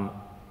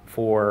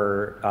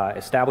 for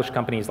established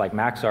companies like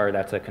Maxar,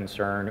 that's a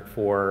concern.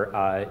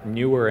 For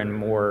newer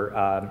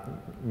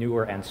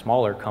and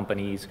smaller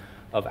companies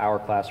of our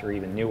class or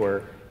even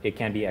newer, it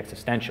can be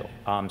existential.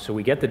 So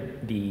we get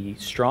the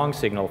strong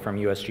signal from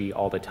USG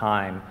all the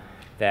time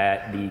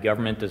that the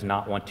government does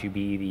not want to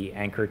be the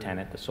anchor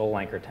tenant, the sole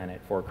anchor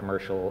tenant for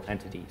commercial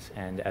entities.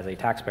 And as a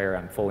taxpayer,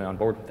 I'm fully on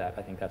board with that.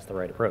 I think that's the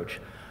right approach.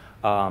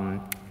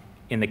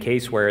 In the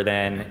case where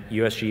then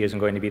USG isn't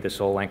going to be the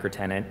sole anchor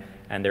tenant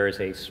and there is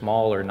a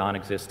small or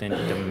non-existent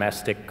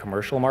domestic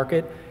commercial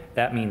market,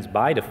 that means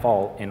by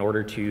default, in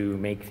order to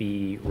make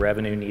the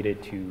revenue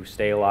needed to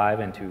stay alive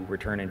and to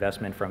return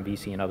investment from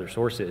VC and other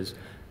sources,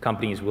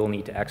 companies will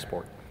need to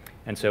export.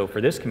 And so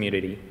for this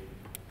community,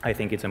 I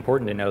think it's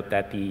important to note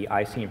that the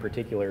IC in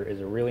particular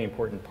is a really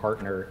important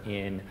partner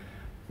in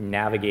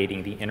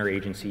navigating the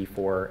interagency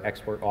for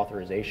export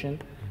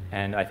authorization.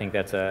 And I think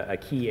that's a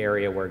key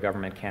area where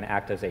government can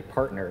act as a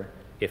partner,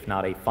 if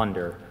not a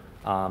funder,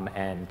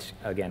 and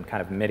again,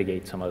 kind of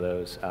mitigate some of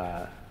those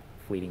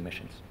fleeting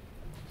missions.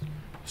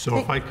 So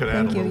if I could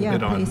add a little bit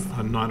please.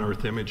 on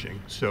non-Earth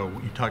imaging. So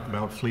you talked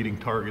about fleeting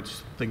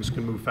targets. Things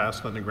can move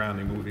fast on the ground.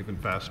 They move even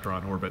faster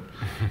on orbit.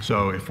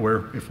 So if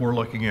we're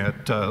looking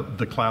at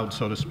the cloud,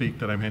 so to speak,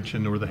 that I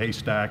mentioned, or the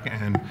haystack,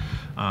 and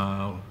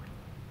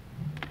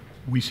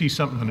we see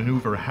something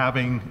maneuver,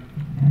 having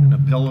an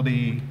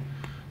ability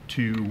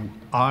to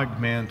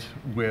augment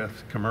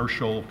with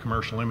commercial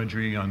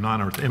imagery on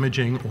non-Earth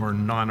imaging or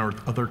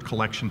non-Earth other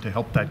collection to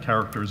help that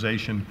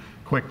characterization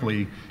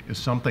quickly is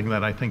something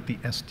that I think the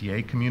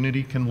SDA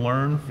community can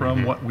learn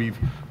from what we've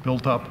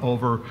built up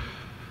over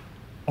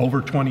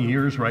 20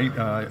 years, right?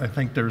 I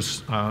think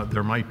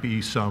there might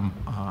be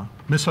some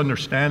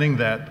misunderstanding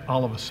that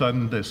all of a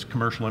sudden this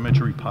commercial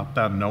imagery popped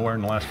out of nowhere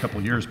in the last couple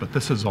of years, but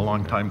this is a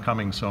long time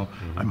coming. So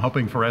I'm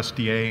hoping for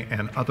SDA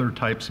and other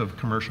types of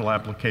commercial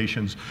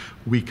applications,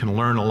 we can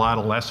learn a lot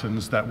of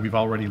lessons that we've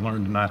already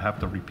learned and not have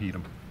to repeat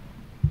them.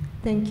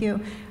 Thank you.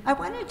 I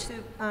wanted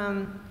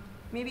to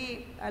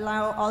maybe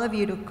allow all of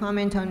you to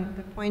comment on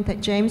the point that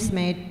James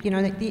made. You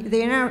know, the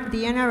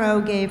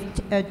NRO gave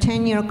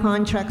 10-year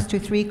contracts to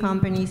 3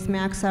 companies,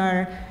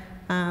 Maxar,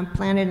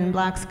 Planet, and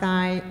Black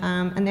Sky,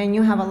 and then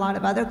you have a lot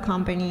of other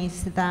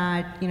companies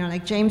that, you know,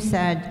 like James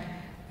said,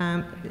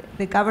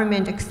 the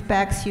government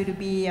expects you to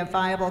be a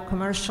viable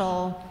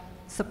commercial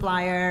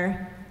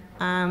supplier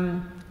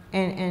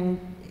and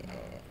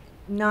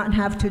not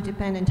have to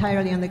depend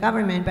entirely on the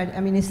government. But I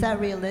mean, is that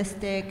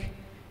realistic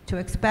to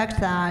expect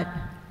that?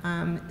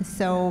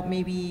 So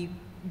maybe,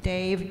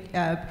 Dave,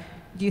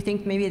 do you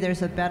think maybe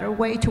there's a better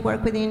way to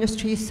work with the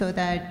industry so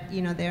that,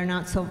 you know, they're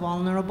not so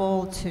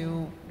vulnerable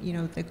to, you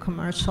know, the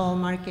commercial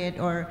market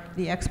or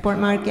the export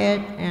market?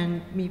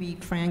 And maybe,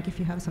 Frank, if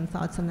you have some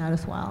thoughts on that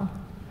as well.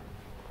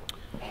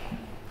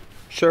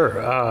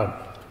 Sure.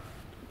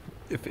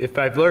 If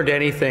I've learned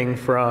anything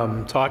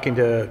from talking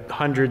to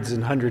hundreds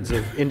and hundreds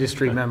of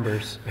industry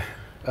members,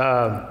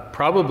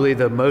 probably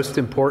the most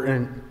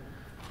important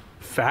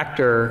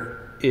factor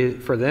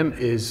for them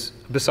is,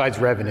 besides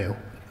revenue,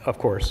 of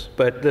course,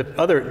 but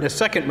the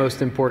second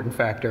most important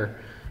factor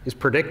is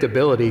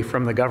predictability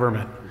from the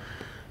government.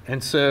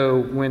 And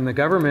so when the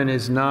government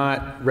is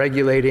not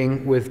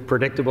regulating with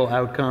predictable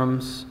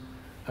outcomes,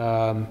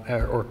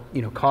 or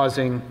you know,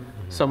 causing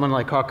someone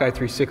like Hawkeye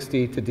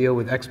 360 to deal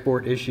with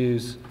export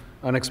issues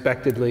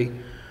unexpectedly,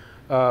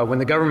 when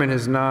the government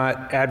is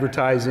not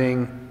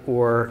advertising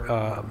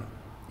or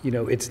you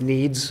know, its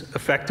needs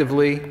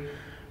effectively,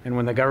 and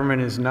when the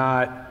government is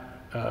not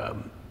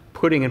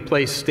putting in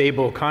place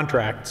stable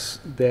contracts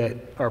that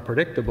are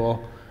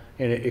predictable,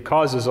 and it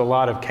causes a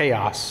lot of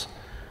chaos.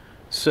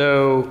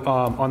 So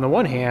on the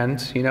one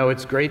hand, you know,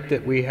 it's great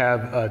that we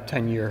have a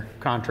 10-year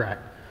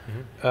contract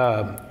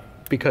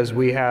because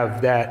we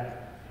have that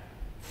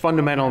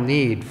fundamental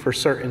need for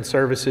certain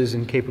services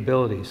and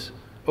capabilities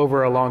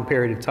over a long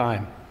period of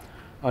time.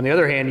 On the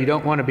other hand, you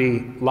don't want to be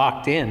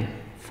locked in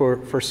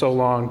for so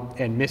long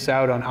and miss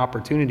out on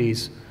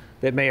opportunities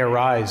that may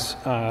arise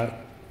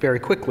very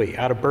quickly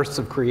out of bursts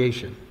of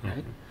creation.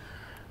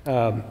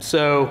 Right?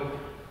 So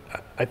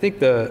I think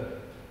the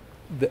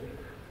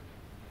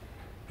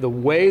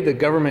way the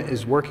government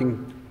is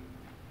working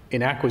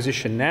in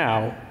acquisition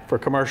now for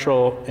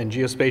commercial and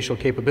geospatial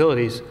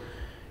capabilities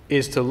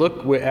is to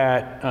look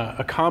at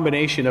a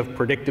combination of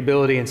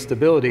predictability and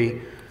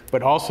stability,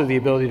 but also the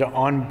ability to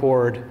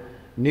onboard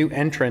new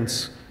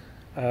entrants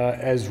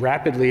as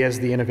rapidly as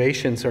the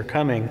innovations are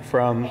coming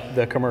from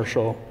the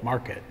commercial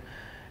market.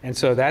 And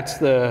so that's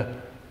the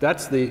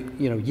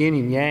you know, yin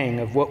and yang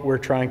of what we're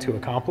trying to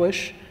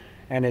accomplish,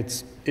 and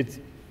it's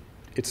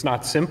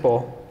not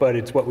simple, but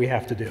it's what we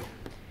have to do.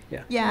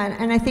 Yeah. Yeah,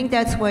 and I think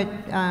that's what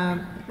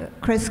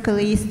Chris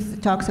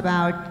Scalise talks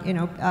about. You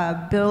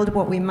know, build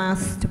what we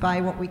must, buy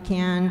what we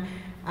can,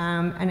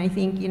 and I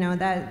think, you know,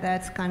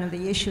 that's kind of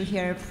the issue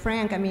here.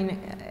 Frank, I mean,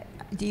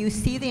 do you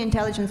see the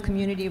intelligence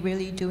community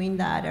really doing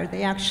that? Are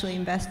they actually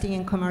investing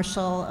in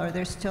commercial, or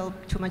there's still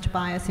too much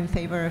bias in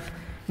favor of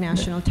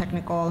national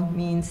technical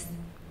means?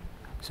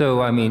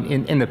 So, I mean,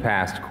 in the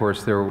past, of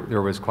course, there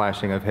was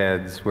clashing of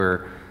heads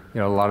where, you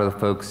know, a lot of the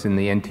folks in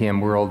the NTM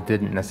world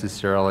didn't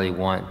necessarily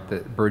want the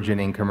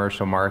burgeoning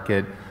commercial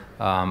market.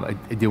 I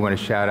do want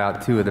to shout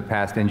out 2 of the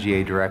past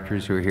NGA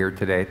directors who are here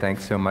today.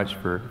 Thanks so much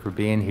for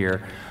being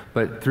here.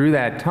 But through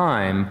that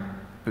time,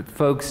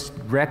 folks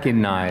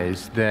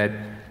recognized that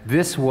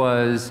this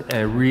was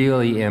a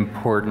really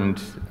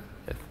important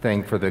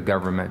thing for the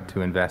government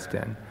to invest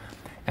in.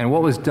 And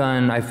what was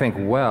done, I think,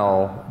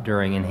 well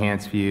during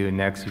Enhanced View,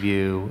 Next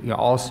View, you know,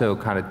 also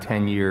kind of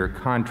 10-year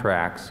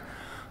contracts,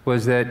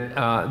 was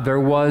that there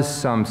was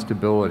some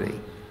stability.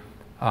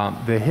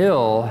 The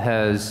Hill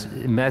has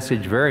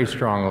messaged very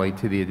strongly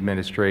to the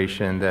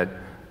administration that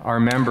our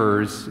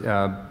members,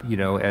 you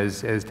know,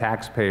 as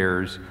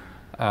taxpayers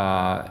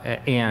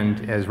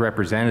and as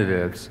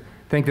representatives,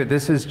 think that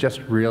this is just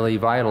really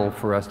vital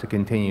for us to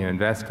continue to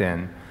invest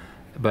in.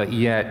 But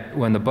yet,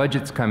 when the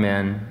budgets come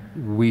in,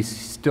 we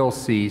still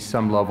see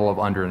some level of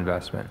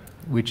underinvestment,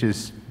 which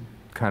is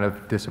kind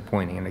of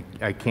disappointing, and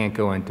I can't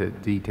go into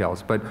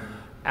details. But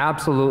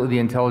absolutely, the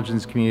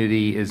intelligence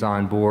community is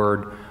on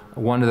board.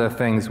 One of the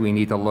things we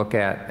need to look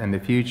at in the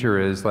future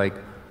is, like,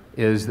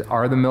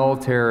 are the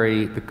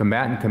military, the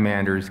combatant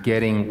commanders,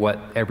 getting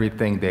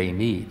everything they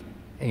need?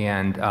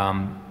 And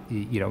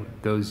you know,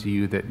 those of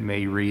you that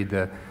may read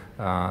the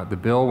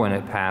bill when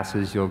it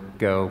passes, you'll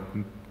go,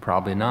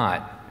 probably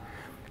not.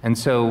 And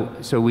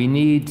so we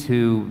need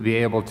to be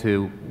able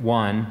to,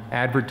 1,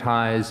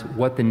 advertise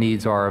what the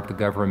needs are of the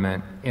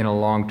government in a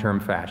long-term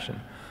fashion,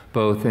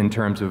 both in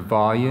terms of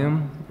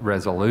volume,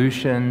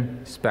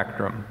 resolution,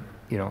 spectrum,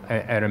 you know,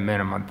 at a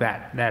minimum.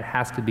 That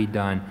has to be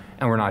done,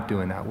 and we're not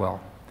doing that well.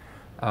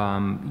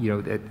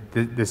 You know,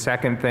 the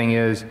second thing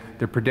is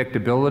the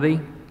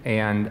predictability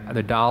and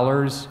the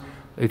dollars.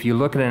 If you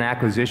look at an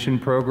acquisition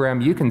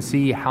program, you can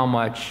see how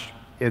much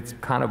it's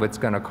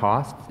going to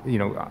cost. You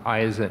know,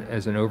 I as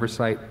an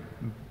oversight,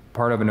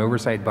 part of an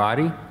oversight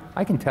body,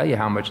 I can tell you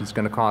how much it's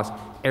going to cost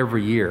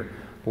every year.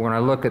 But when I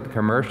look at the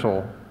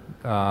commercial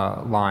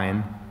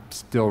line,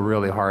 still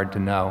really hard to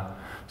know.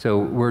 So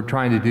we're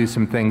trying to do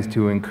some things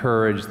to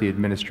encourage the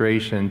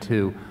administration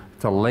to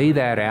lay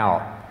that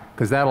out,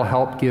 because that'll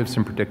help give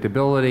some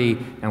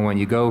predictability, and when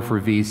you go for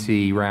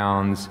VC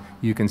rounds,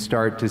 you can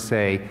start to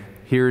say,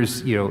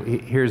 here's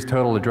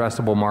total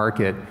addressable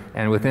market,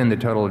 and within the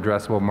total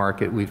addressable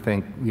market, we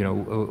think,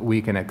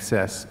 we can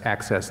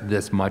access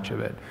this much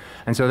of it.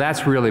 And so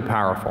that's really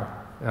powerful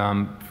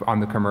on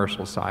the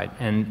commercial side,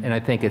 and I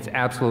think it's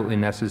absolutely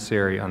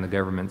necessary on the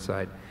government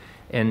side.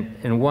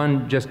 And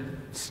one just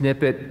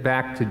snippet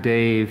back to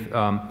Dave,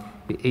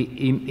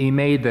 he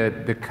made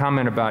the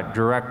comment about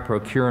direct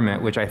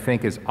procurement, which I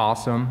think is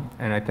awesome,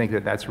 and I think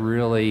that that's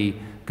really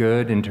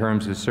good in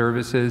terms of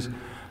services.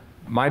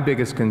 My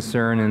biggest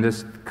concern, and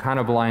this kind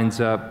of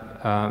lines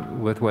up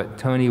with what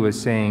Tony was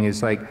saying,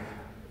 is like,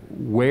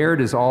 where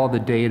does all the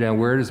data,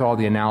 where does all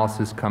the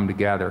analysis come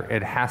together?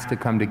 It has to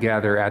come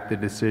together at the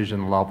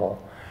decision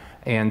level.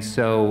 And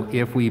so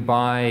if we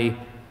buy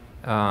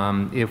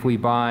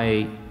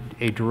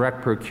a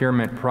direct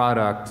procurement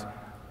product,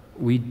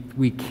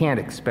 we can't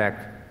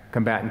expect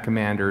combatant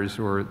commanders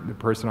or the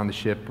person on the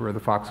ship or the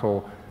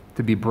foxhole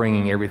to be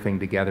bringing everything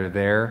together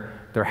there.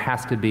 There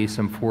has to be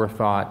some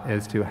forethought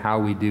as to how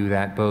we do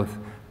that, both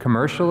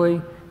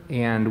commercially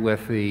and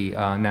with the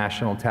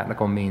national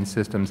technical means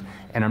systems,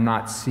 and I'm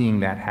not seeing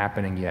that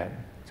happening yet.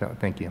 So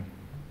thank you.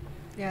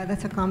 Yeah,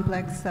 that's a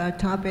complex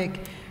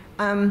topic.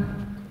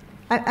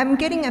 I'm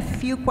getting a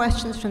few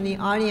questions from the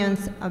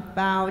audience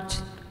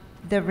about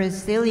the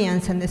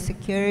resilience and the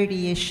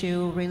security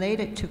issue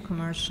related to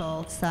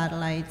commercial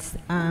satellites.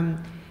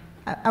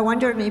 I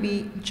wonder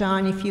maybe,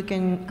 John, if you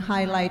can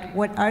highlight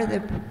what are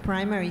the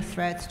primary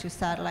threats to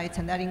satellites,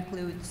 and that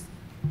includes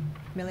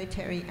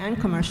military and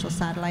commercial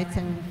satellites,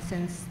 and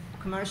since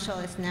commercial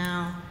is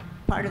now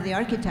part of the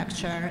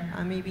architecture,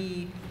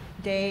 maybe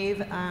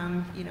Dave,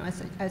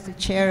 as the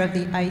chair of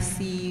the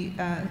IC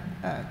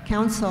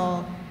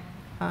Council,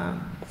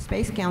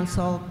 Space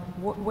Council,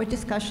 what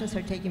discussions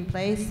are taking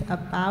place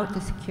about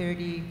the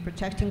security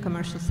protecting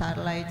commercial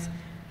satellites?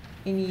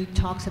 Any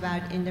talks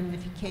about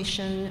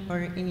indemnification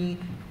or any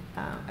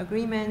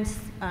agreements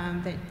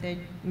that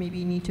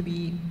maybe need to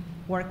be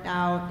worked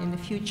out in the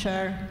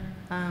future?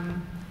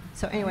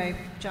 So anyway,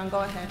 John,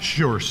 go ahead.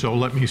 Sure. So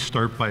let me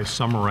start by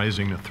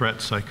summarizing the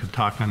threats. I could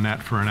talk on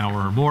that for an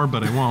hour or more,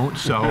 but I won't.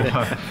 So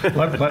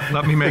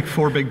let me make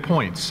 4 big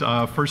points.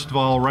 First of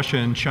all, Russia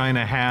and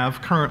China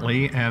have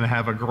currently and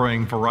have a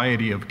growing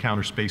variety of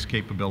counter-space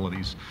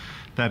capabilities.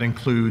 That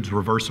includes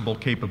reversible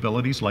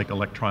capabilities like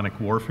electronic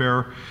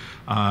warfare.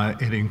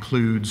 It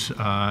includes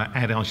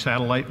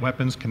anti-satellite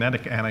weapons,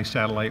 kinetic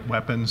anti-satellite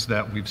weapons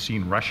that we've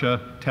seen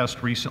Russia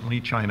test recently.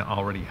 China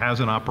already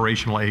has an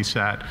operational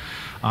ASAT.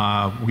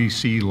 We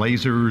see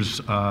lasers,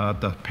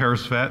 the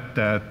Peresvet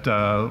that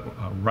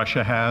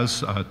Russia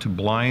has to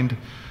blind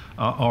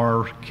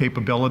our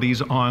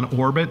capabilities on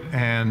orbit,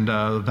 and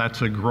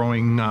that's a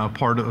growing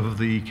part of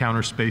the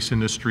counter space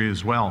industry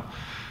as well.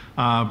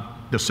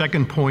 The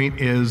second point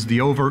is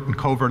the overt and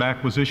covert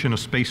acquisition of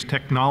space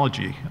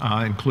technology,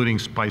 including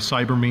by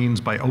cyber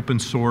means, by open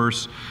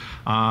source,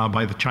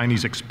 by the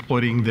Chinese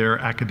exploiting their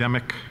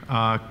academic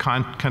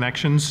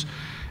connections.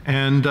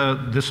 And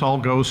this all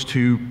goes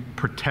to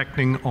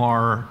protecting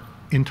our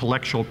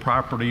intellectual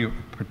property,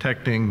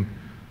 protecting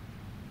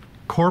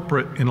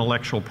corporate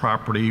intellectual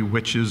property,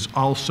 which is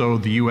also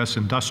the U.S.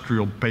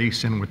 industrial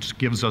base in which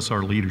gives us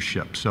our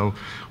leadership. So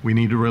we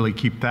need to really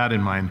keep that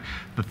in mind.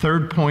 The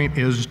third point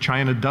is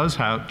China does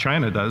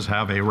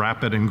have a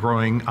rapid and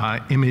growing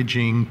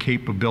imaging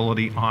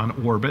capability on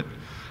orbit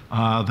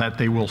that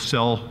they will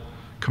sell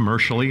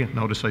commercially.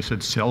 Notice I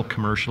said sell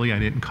commercially. I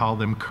didn't call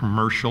them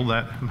commercial.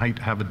 That might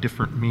have a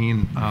different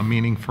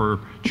meaning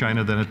for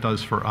China than it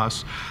does for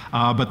us.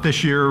 But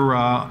this year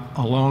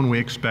alone, we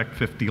expect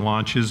 50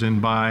 launches, and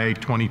by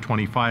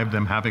 2025,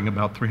 them having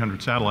about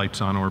 300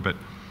 satellites on orbit.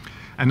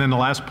 And then the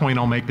last point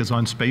I'll make is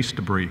on space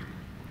debris.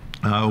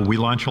 We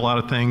launch a lot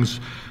of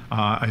things.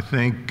 I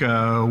think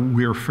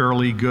we're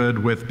fairly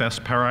good with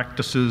best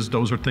practices.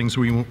 Those are things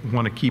we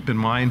want to keep in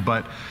mind.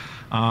 But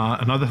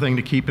another thing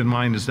to keep in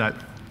mind is that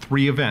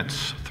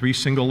 3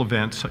 single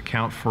events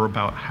account for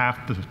about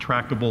half the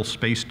trackable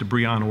space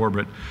debris on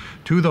orbit.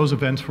 2 of those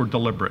events were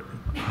deliberate.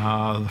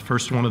 The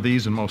first one of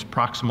these and most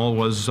proximal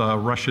was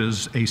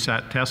Russia's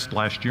ASAT test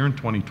last year in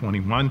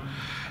 2021,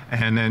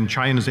 and then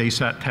China's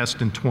ASAT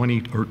test in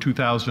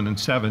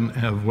 2007,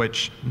 of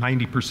which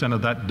 90%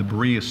 of that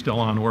debris is still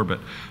on orbit.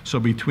 So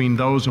between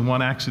those and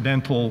one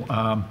accidental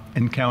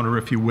encounter,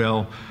 if you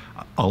will,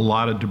 a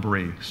lot of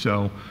debris.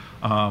 So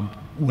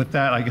with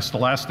that, I guess the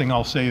last thing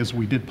I'll say is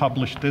we did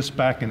publish this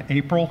back in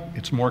April.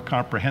 It's more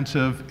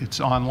comprehensive. It's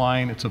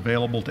online. It's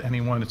available to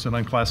anyone. It's an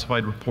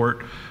unclassified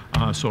report.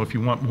 So if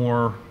you want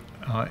more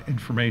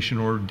information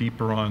or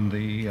deeper on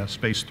the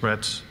space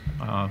threats,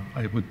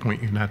 I would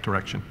point you in that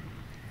direction.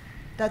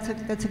 That's a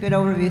good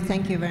overview.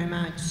 Thank you very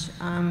much.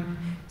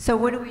 So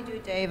what do we do,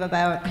 Dave,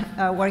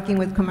 about working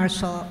with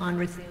commercial on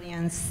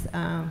resilience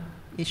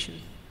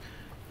issues?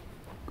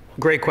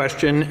 Great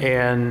question,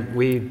 and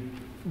we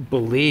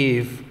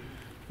believe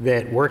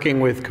that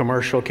working with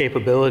commercial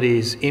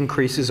capabilities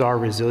increases our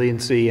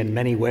resiliency in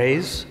many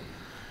ways.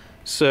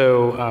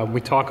 So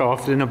we talk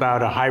often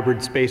about a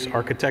hybrid space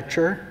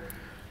architecture,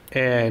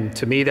 and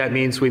to me that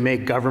means we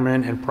make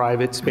government and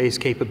private space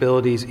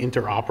capabilities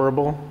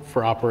interoperable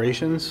for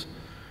operations.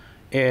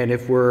 And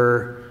if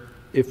we're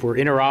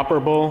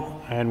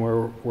interoperable and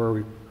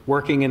we're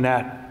working in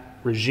that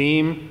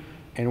regime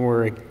and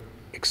we're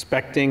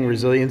expecting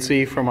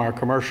resiliency from our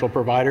commercial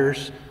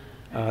providers,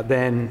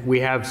 then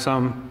we have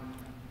some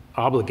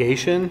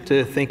obligation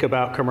to think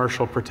about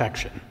commercial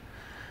protection.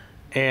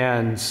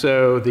 And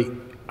so the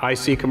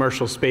IC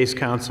Commercial Space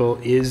Council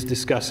is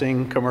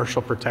discussing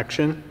commercial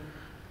protection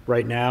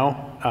right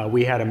now.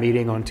 We had a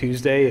meeting on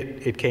Tuesday,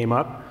 it came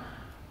up.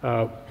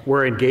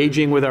 We're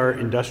engaging with our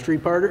industry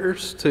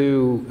partners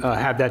to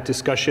have that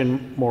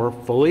discussion more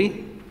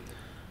fully.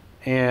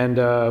 And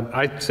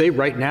I'd say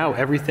right now,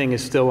 everything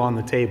is still on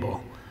the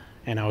table.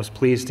 And I was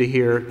pleased to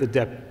hear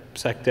the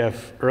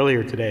SecDef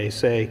earlier today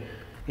say,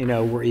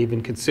 we're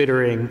even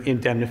considering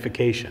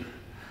indemnification.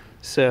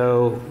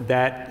 So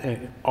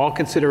that all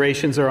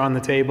considerations are on the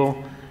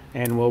table,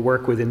 and we'll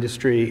work with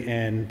industry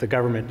and the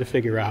government to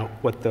figure out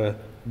what the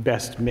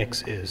best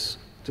mix is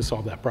to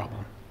solve that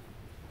problem.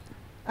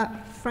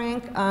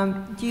 Frank,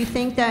 do you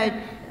think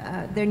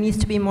that there needs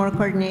to be more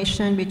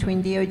coordination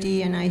between DoD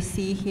and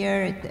IC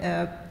here?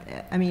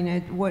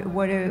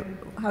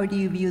 How do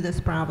you view this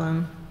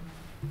problem?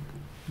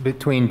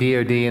 Between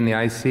DoD and the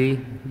IC?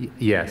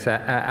 Yes,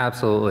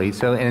 absolutely.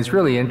 So, and it's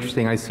really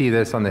interesting. I see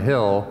this on the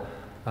Hill.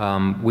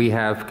 We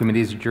have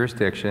committees of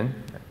jurisdiction.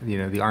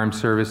 The Armed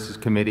Services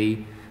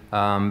Committee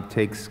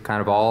takes kind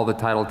of all the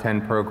Title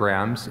X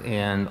programs,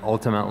 and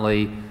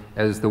ultimately,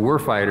 as the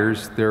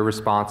warfighters, they're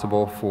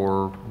responsible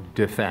for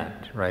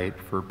defend, right?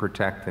 For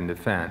protect and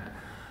defend.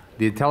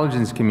 The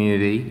intelligence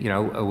community,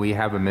 we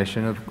have a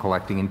mission of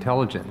collecting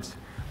intelligence.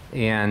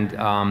 And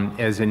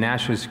as a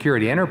national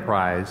security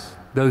enterprise,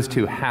 those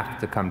two have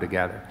to come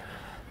together.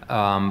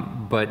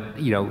 But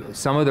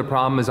some of the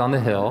problem is on the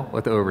Hill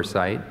with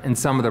oversight, and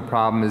some of the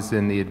problem is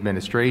in the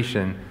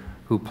administration,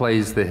 who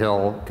plays the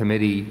Hill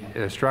committee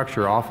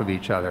structure off of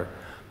each other.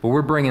 But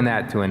we're bringing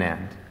that to an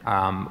end.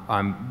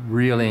 I'm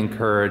really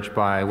encouraged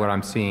by what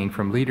I'm seeing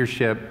from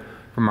leadership,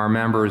 from our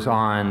members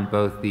on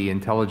both the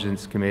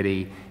Intelligence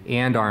Committee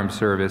and Armed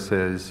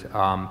Services,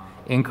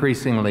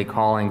 increasingly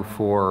calling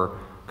for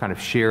kind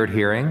of shared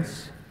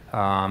hearings,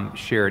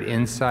 shared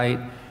insight,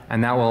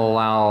 and that will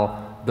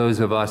allow those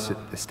of us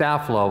at the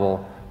staff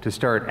level to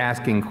start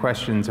asking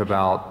questions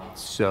about,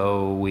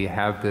 so we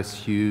have this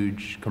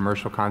huge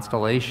commercial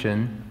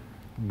constellation,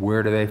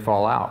 where do they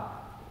fall out?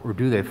 Or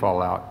do they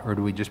fall out? Or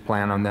do we just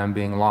plan on them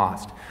being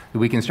lost?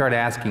 We can start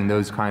asking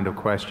those kind of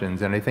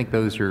questions, and I think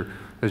those are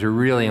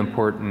really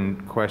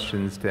important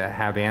questions to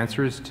have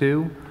answers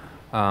to,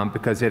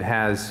 because it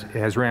has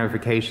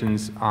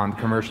ramifications on the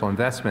commercial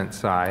investment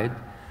side.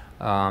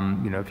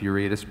 If you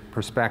read a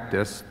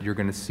prospectus, you're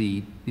going to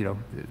see,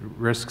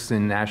 risks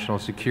in national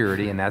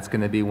security, and that's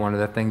going to be one of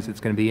the things that's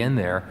going to be in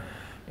there.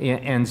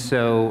 And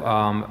so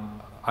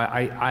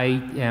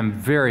I am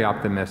very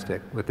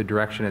optimistic with the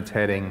direction it's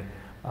heading.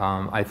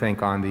 I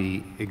think on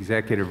the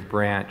executive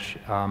branch,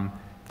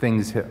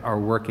 things are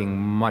working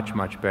much,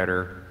 much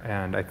better.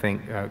 And I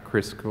think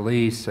Chris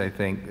Scalise, I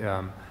think,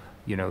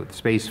 the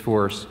Space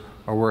Force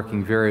are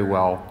working very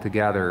well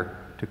together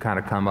to kind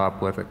of come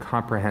up with a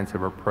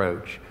comprehensive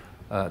approach.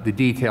 The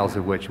details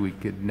of which we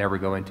could never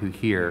go into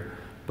here,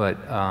 but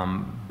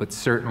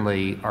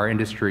certainly our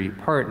industry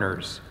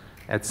partners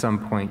at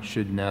some point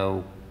should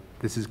know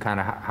this is kind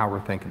of how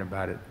we're thinking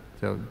about it.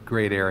 So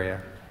great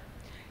area.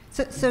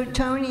 So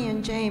Tony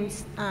and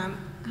James,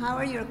 how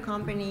are your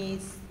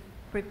companies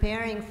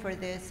preparing for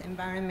this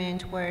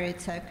environment where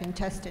it's a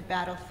contested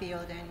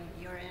battlefield and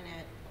you're in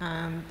it?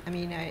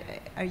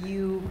 Are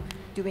you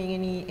doing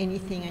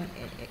anything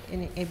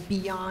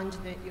beyond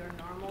your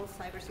normal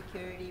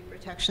cybersecurity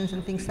protections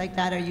and things like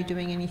that? Are you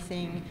doing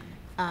anything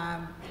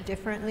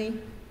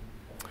differently?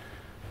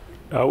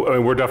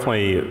 We're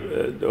definitely,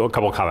 a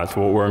couple of comments.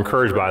 We're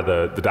encouraged by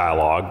the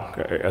dialogue.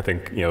 I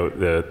think,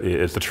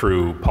 it's a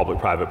true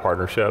public-private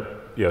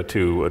partnership,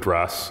 to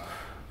address,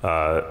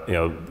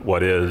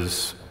 what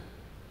is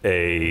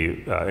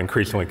a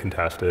increasingly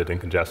contested and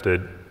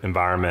congested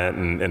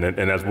environment.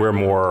 And as we're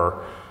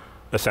more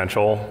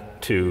essential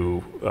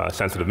to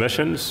sensitive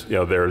missions,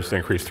 there's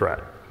increased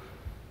threat.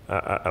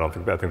 I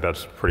think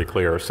that's pretty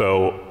clear.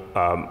 So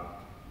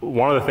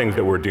one of the things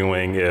that we're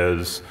doing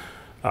is,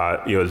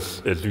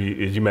 as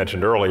you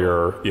mentioned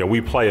earlier,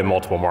 we play in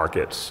multiple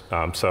markets.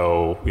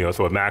 So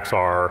with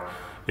Maxar,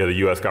 the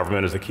U.S.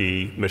 government is a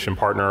key mission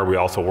partner. We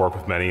also work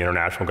with many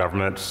international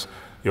governments,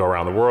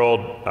 around the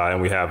world,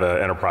 and we have an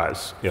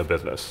enterprise,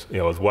 business,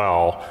 as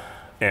well.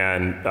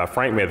 And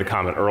Frank made the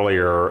comment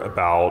earlier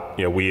about,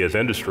 we as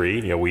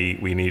industry,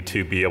 we need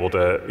to be able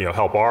to,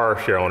 help our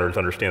share owners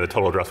understand the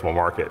total addressable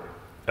market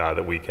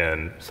that we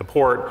can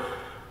support.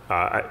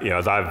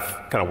 As I've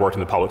kind of worked in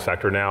the public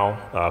sector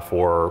now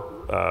for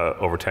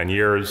over 10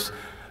 years,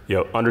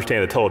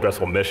 understanding the total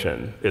addressable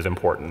mission is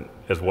important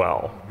as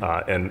well,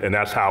 and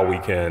that's how we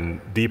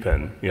can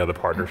deepen, the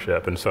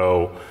partnership. And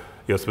so,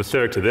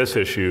 specific to this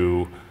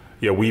issue,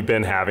 we've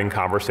been having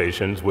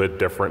conversations with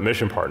different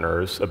mission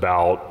partners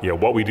about,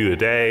 what we do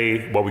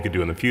today, what we could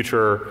do in the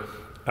future,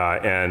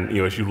 and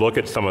as you look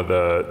at some of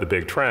the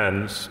big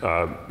trends,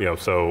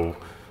 so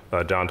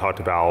John talked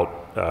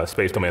about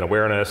space domain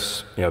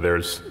awareness.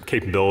 There's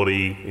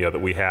capability,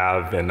 that we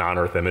have in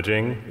non-Earth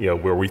imaging,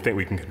 where we think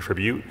we can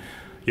contribute,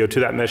 to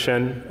that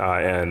mission,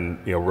 and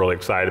really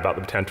excited about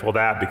the potential of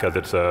that because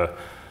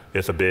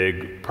it's a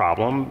big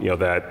problem,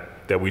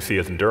 that we see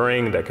as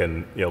enduring, that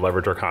can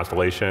leverage our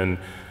constellation.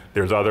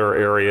 There's other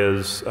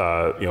areas,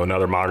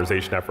 another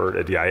modernization effort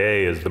at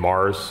DIA is the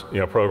Mars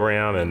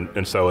program,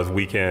 and so as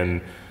we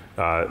can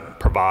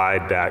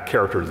provide that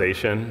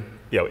characterization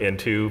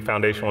into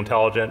foundational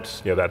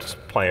intelligence, that's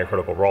playing a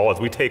critical role. As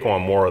we take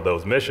on more of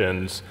those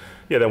missions,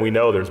 then we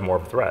know there's more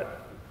of a threat,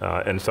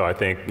 and so I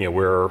think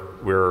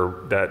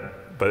we're that.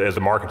 But as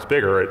the market's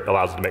bigger, it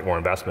allows us to make more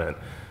investment,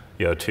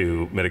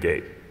 to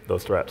mitigate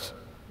those threats.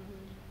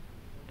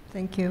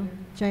 Thank you.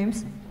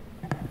 James?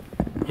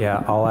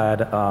 Yeah, I'll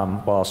add,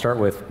 well, I'll start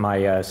with my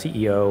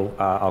CEO.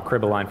 I'll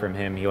crib a line from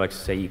him. He likes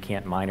to say you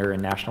can't minor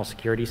in national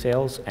security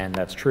sales, and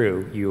that's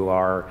true. You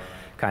are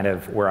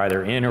we're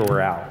either in or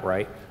we're out,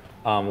 right?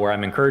 Where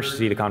I'm encouraged to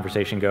see the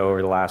conversation go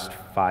over the last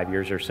 5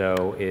 years or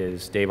so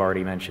is Dave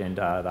already mentioned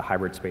the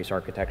hybrid space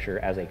architecture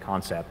as a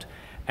concept.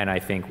 And I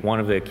think one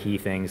of the key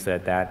things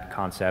that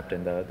concept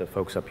and the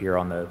folks up here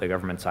on the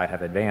government side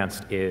have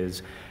advanced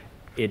is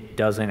it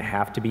doesn't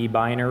have to be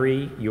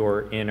binary.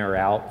 You're in or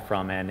out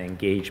from an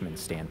engagement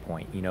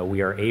standpoint.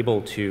 We are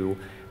able to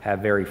have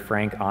very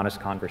frank,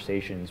 honest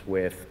conversations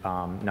with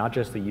not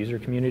just the user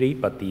community,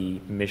 but the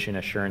mission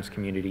assurance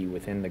community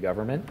within the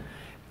government,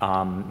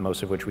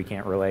 most of which we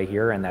can't relay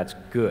here, and that's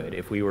good.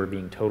 If we were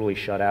being totally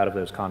shut out of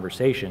those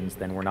conversations,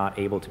 then we're not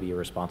able to be a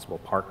responsible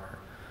partner.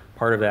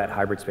 Part of that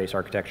hybrid space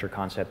architecture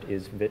concept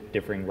is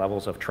differing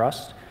levels of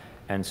trust.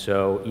 And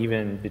so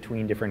even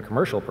between different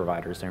commercial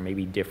providers, there may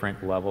be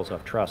different levels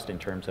of trust in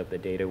terms of the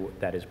data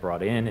that is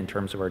brought in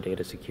terms of our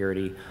data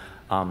security.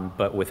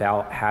 But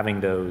without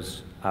having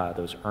those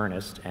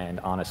earnest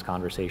and honest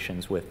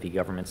conversations with the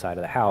government side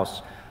of the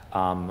house,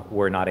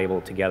 we're not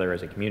able together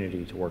as a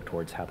community to work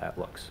towards how that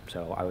looks.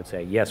 So I would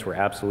say, yes, we're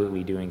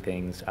absolutely doing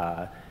things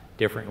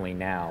differently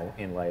now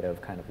in light of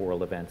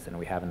world events than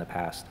we have in the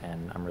past,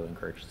 and I'm really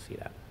encouraged to see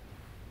that.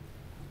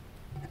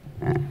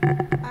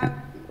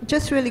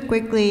 Just really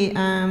quickly,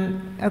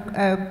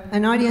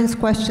 an audience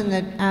question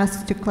that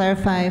asks to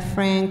clarify,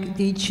 Frank,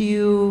 did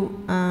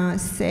you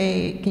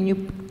can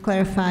you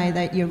clarify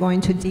that you're going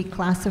to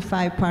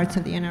declassify parts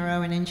of the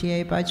NRO and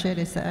NGA budget?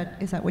 Is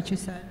that what you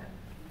said?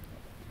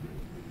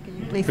 Can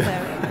you please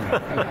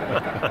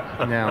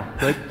clarify? No,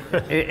 but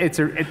it's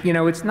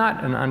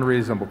not an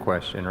unreasonable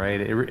question, right?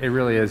 It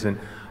really isn't.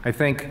 I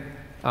think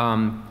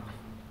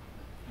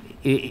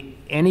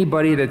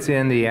anybody that's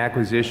in the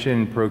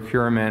acquisition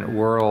procurement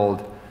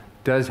world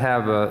does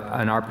have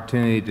an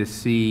opportunity to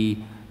see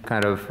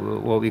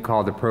what we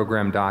call the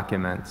program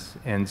documents.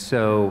 And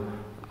so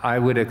I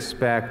would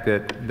expect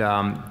that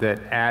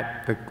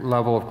at the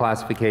level of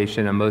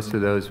classification, and most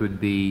of those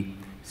would be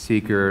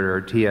secret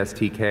or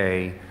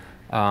TSTK,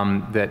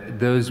 that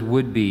those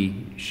would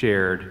be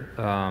shared.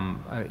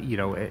 I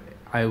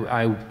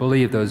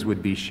believe those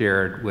would be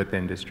shared with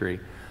industry.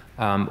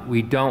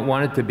 We don't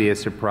want it to be a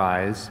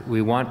surprise.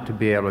 We want to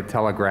be able to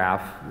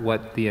telegraph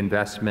what the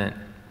investment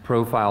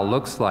profile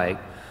looks like,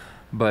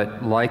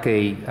 but like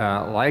a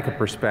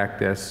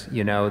prospectus,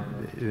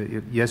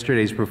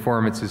 yesterday's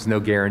performance is no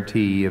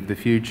guarantee of the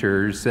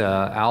future's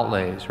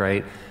outlays,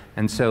 right?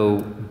 And so,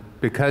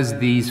 because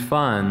these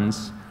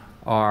funds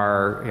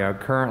are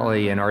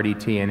currently in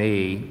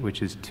RDT&E,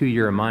 which is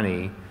 2-year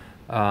money,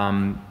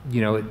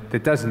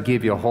 that doesn't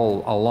give you a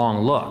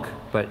long look,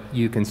 but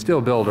you can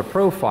still build a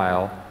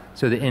profile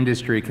so the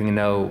industry can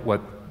know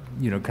what,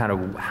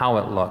 how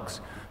it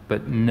looks.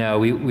 But no,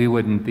 we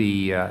wouldn't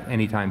be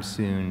anytime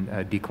soon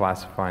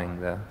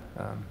declassifying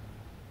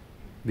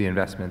the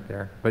investment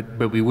there.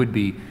 But we would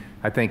be,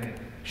 I think,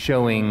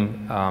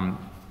 showing,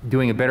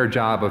 doing a better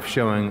job of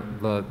showing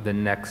the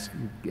next,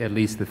 at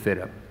least the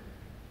FYDP,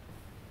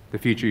 the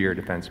Future Year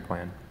Defense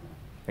Plan.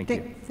 Thank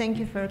you. Thank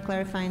you for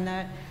clarifying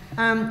that.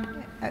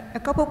 A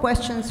couple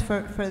questions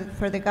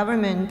for the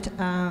government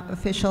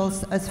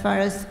officials as far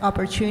as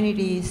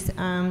opportunities.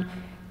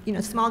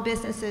 Small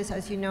businesses,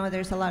 as you know,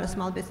 there's a lot of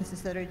small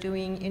businesses that are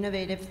doing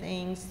innovative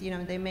things.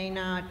 They may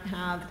not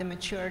have the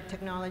mature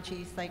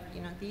technologies like,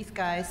 these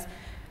guys,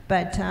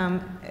 but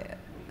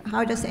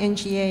how does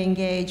NGA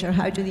engage, or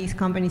how do these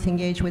companies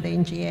engage with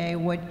NGA?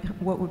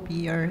 What would be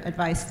your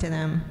advice to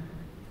them?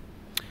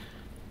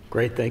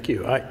 Great, thank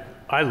you.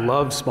 I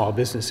love small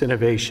business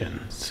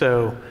innovation.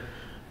 So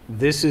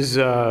this is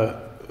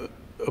a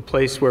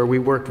place where we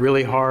worked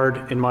really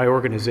hard in my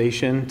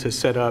organization to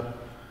set up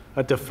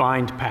a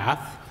defined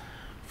path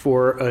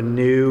for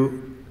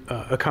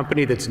a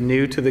company that's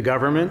new to the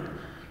government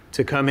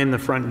to come in the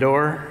front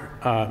door,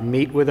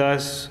 meet with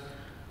us,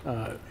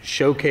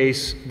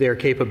 showcase their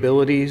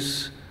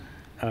capabilities,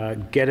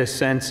 get a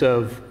sense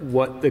of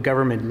what the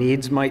government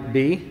needs might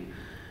be,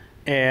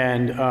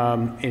 and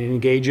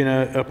engage in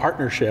a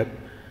partnership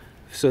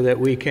so that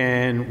we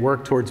can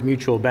work towards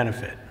mutual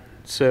benefit.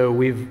 So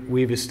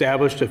we've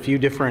established a few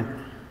different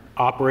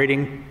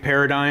operating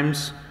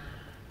paradigms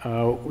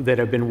that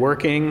have been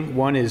working.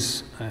 One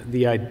is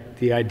the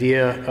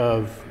idea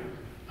of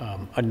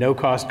a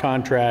no-cost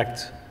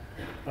contract,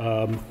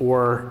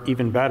 or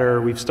even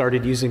better, we've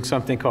started using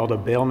something called a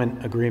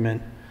bailment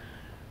agreement,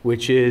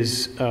 which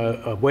is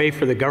a way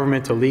for the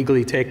government to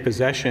legally take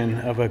possession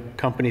of a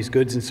company's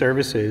goods and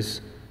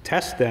services,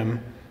 test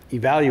them,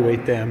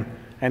 evaluate them,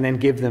 and then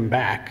give them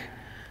back.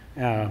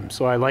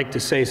 So I like to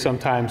say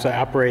sometimes I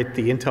operate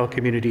the Intel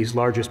community's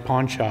largest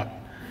pawn shop,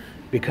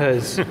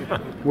 because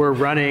we're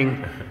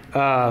running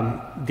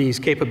these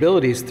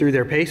capabilities through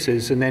their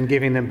paces and then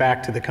giving them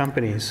back to the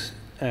companies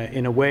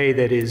in a way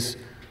that is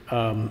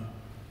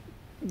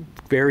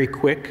very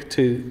quick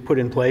to put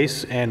in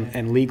place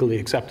and legally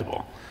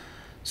acceptable.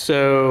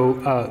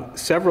 So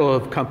several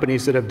of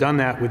companies that have done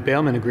that with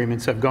bailment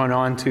agreements have gone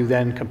on to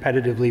then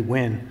competitively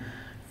win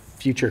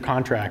future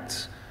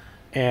contracts.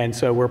 And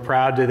so we're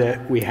proud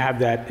that we have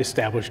that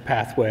established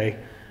pathway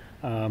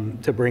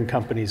to bring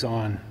companies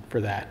on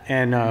for that.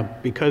 And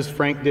because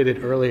Frank did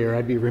it earlier,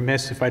 I'd be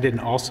remiss if I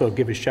didn't also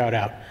give a shout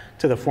out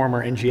to the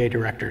former NGA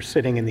director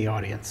sitting in the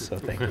audience, so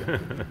thank you.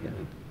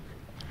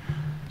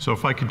 So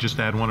if I could just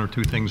add one or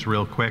two things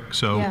real quick.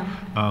 So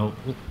Yeah.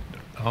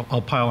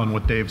 I'll pile on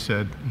what Dave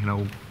said. You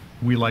know,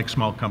 we like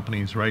small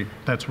companies, right?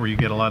 That's where you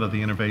get a lot of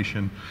the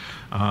innovation.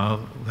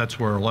 That's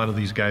where a lot of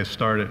these guys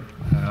started.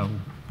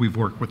 We've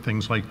worked with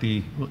things like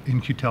the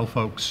In-Q-Tel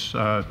folks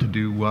to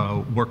do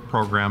work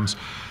programs.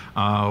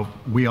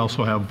 We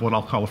also have what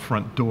I'll call a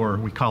front door.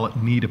 We call it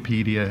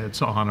Needopedia.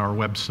 It's on our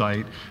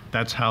website.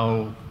 That's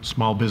how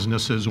small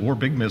businesses or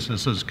big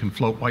businesses can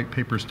float white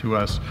papers to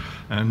us.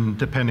 And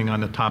depending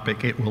on the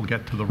topic, it will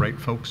get to the right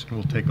folks, and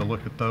we'll take a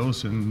look at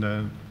those, and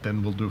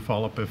then we'll do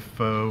follow-up if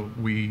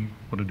we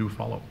want to do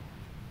follow-up.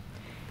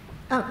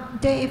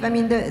 Dave, I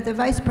mean, the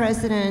vice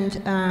president,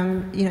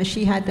 you know,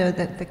 she had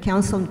the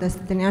council,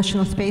 the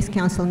National Space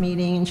Council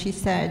meeting, and she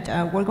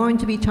said, we're going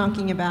to be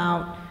talking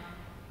about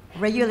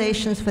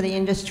regulations for the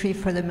industry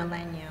for the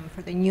millennium,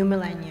 for the new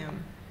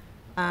millennium.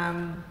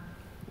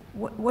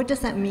 What does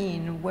that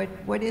mean?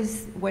 What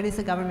is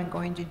the government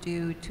going to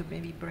do to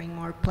maybe bring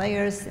more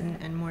players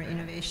and more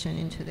innovation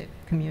into the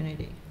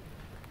community?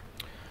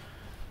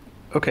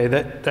 Okay,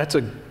 that's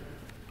a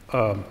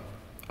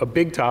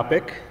big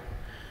topic.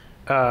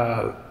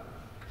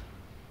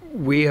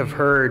 We have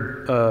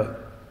heard a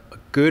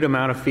good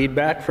amount of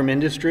feedback from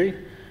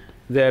industry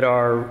that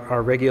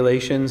our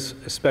regulations,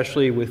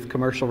 especially with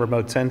commercial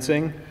remote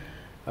sensing,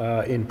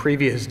 in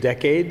previous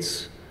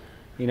decades,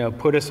 you know,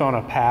 put us on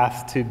a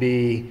path to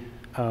be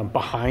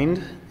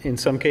behind, in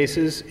some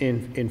cases,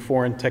 in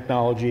foreign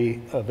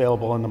technology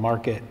available in the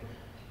market.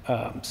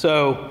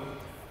 So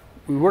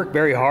we worked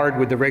very hard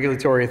with the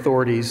regulatory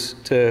authorities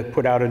to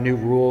put out a new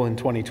rule in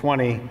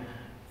 2020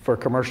 for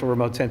commercial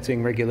remote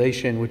sensing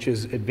regulation, which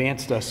has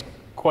advanced us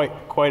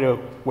quite a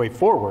way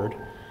forward.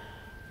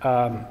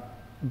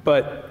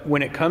 But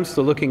when it comes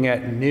to looking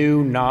at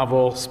new,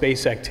 novel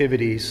space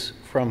activities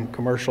from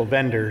commercial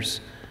vendors,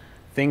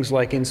 things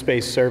like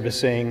in-space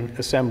servicing,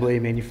 assembly,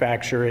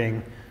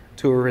 manufacturing,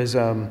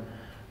 tourism,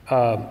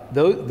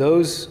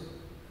 those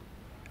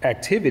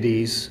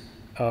activities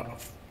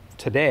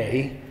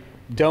today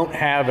don't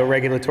have a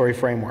regulatory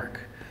framework.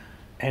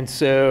 And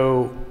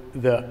so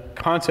the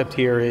concept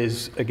here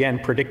is, again,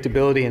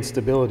 predictability and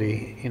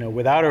stability. You know,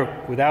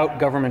 without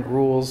government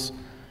rules,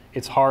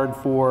 it's hard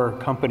for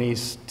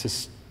companies to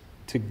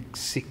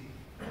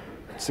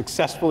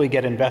successfully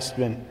get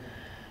investment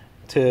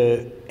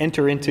to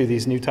enter into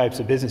these new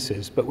types of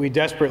businesses, but we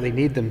desperately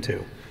need them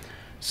to.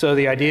 So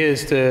the idea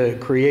is to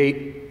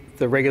create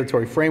the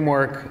regulatory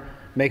framework,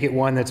 make it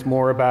one that's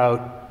more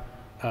about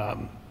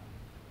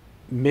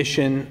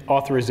mission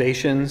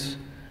authorizations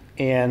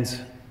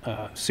and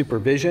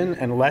supervision,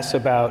 and less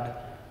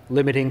about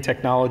limiting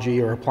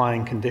technology or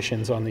applying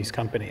conditions on these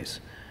companies.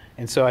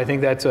 And so I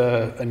think that's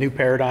a new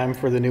paradigm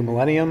for the new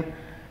millennium.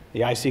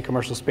 The IC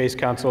Commercial Space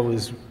Council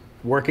is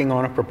working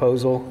on a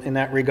proposal in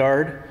that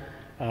regard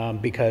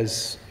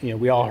because, you know,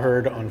 we all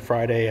heard on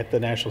Friday at the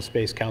National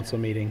Space Council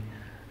meeting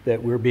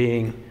that we're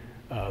being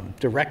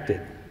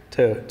directed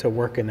to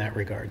work in that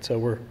regard. So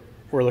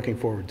we're looking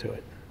forward to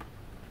it.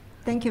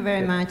 Thank you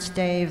very much,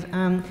 Dave.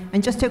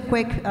 And just a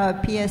quick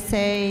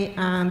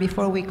PSA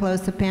before we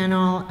close the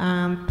panel.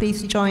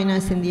 Please join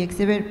us in the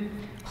exhibit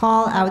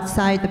hall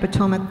outside the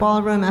Potomac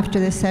Ballroom after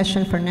this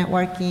session for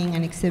networking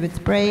and exhibits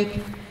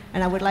break.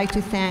 And I would like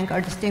to thank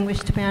our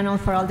distinguished panel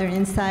for all their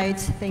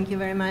insights. Thank you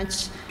very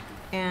much.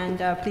 And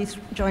please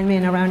join me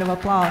in a round of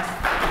applause.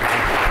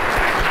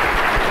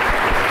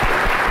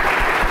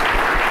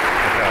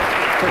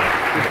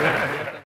 Okay.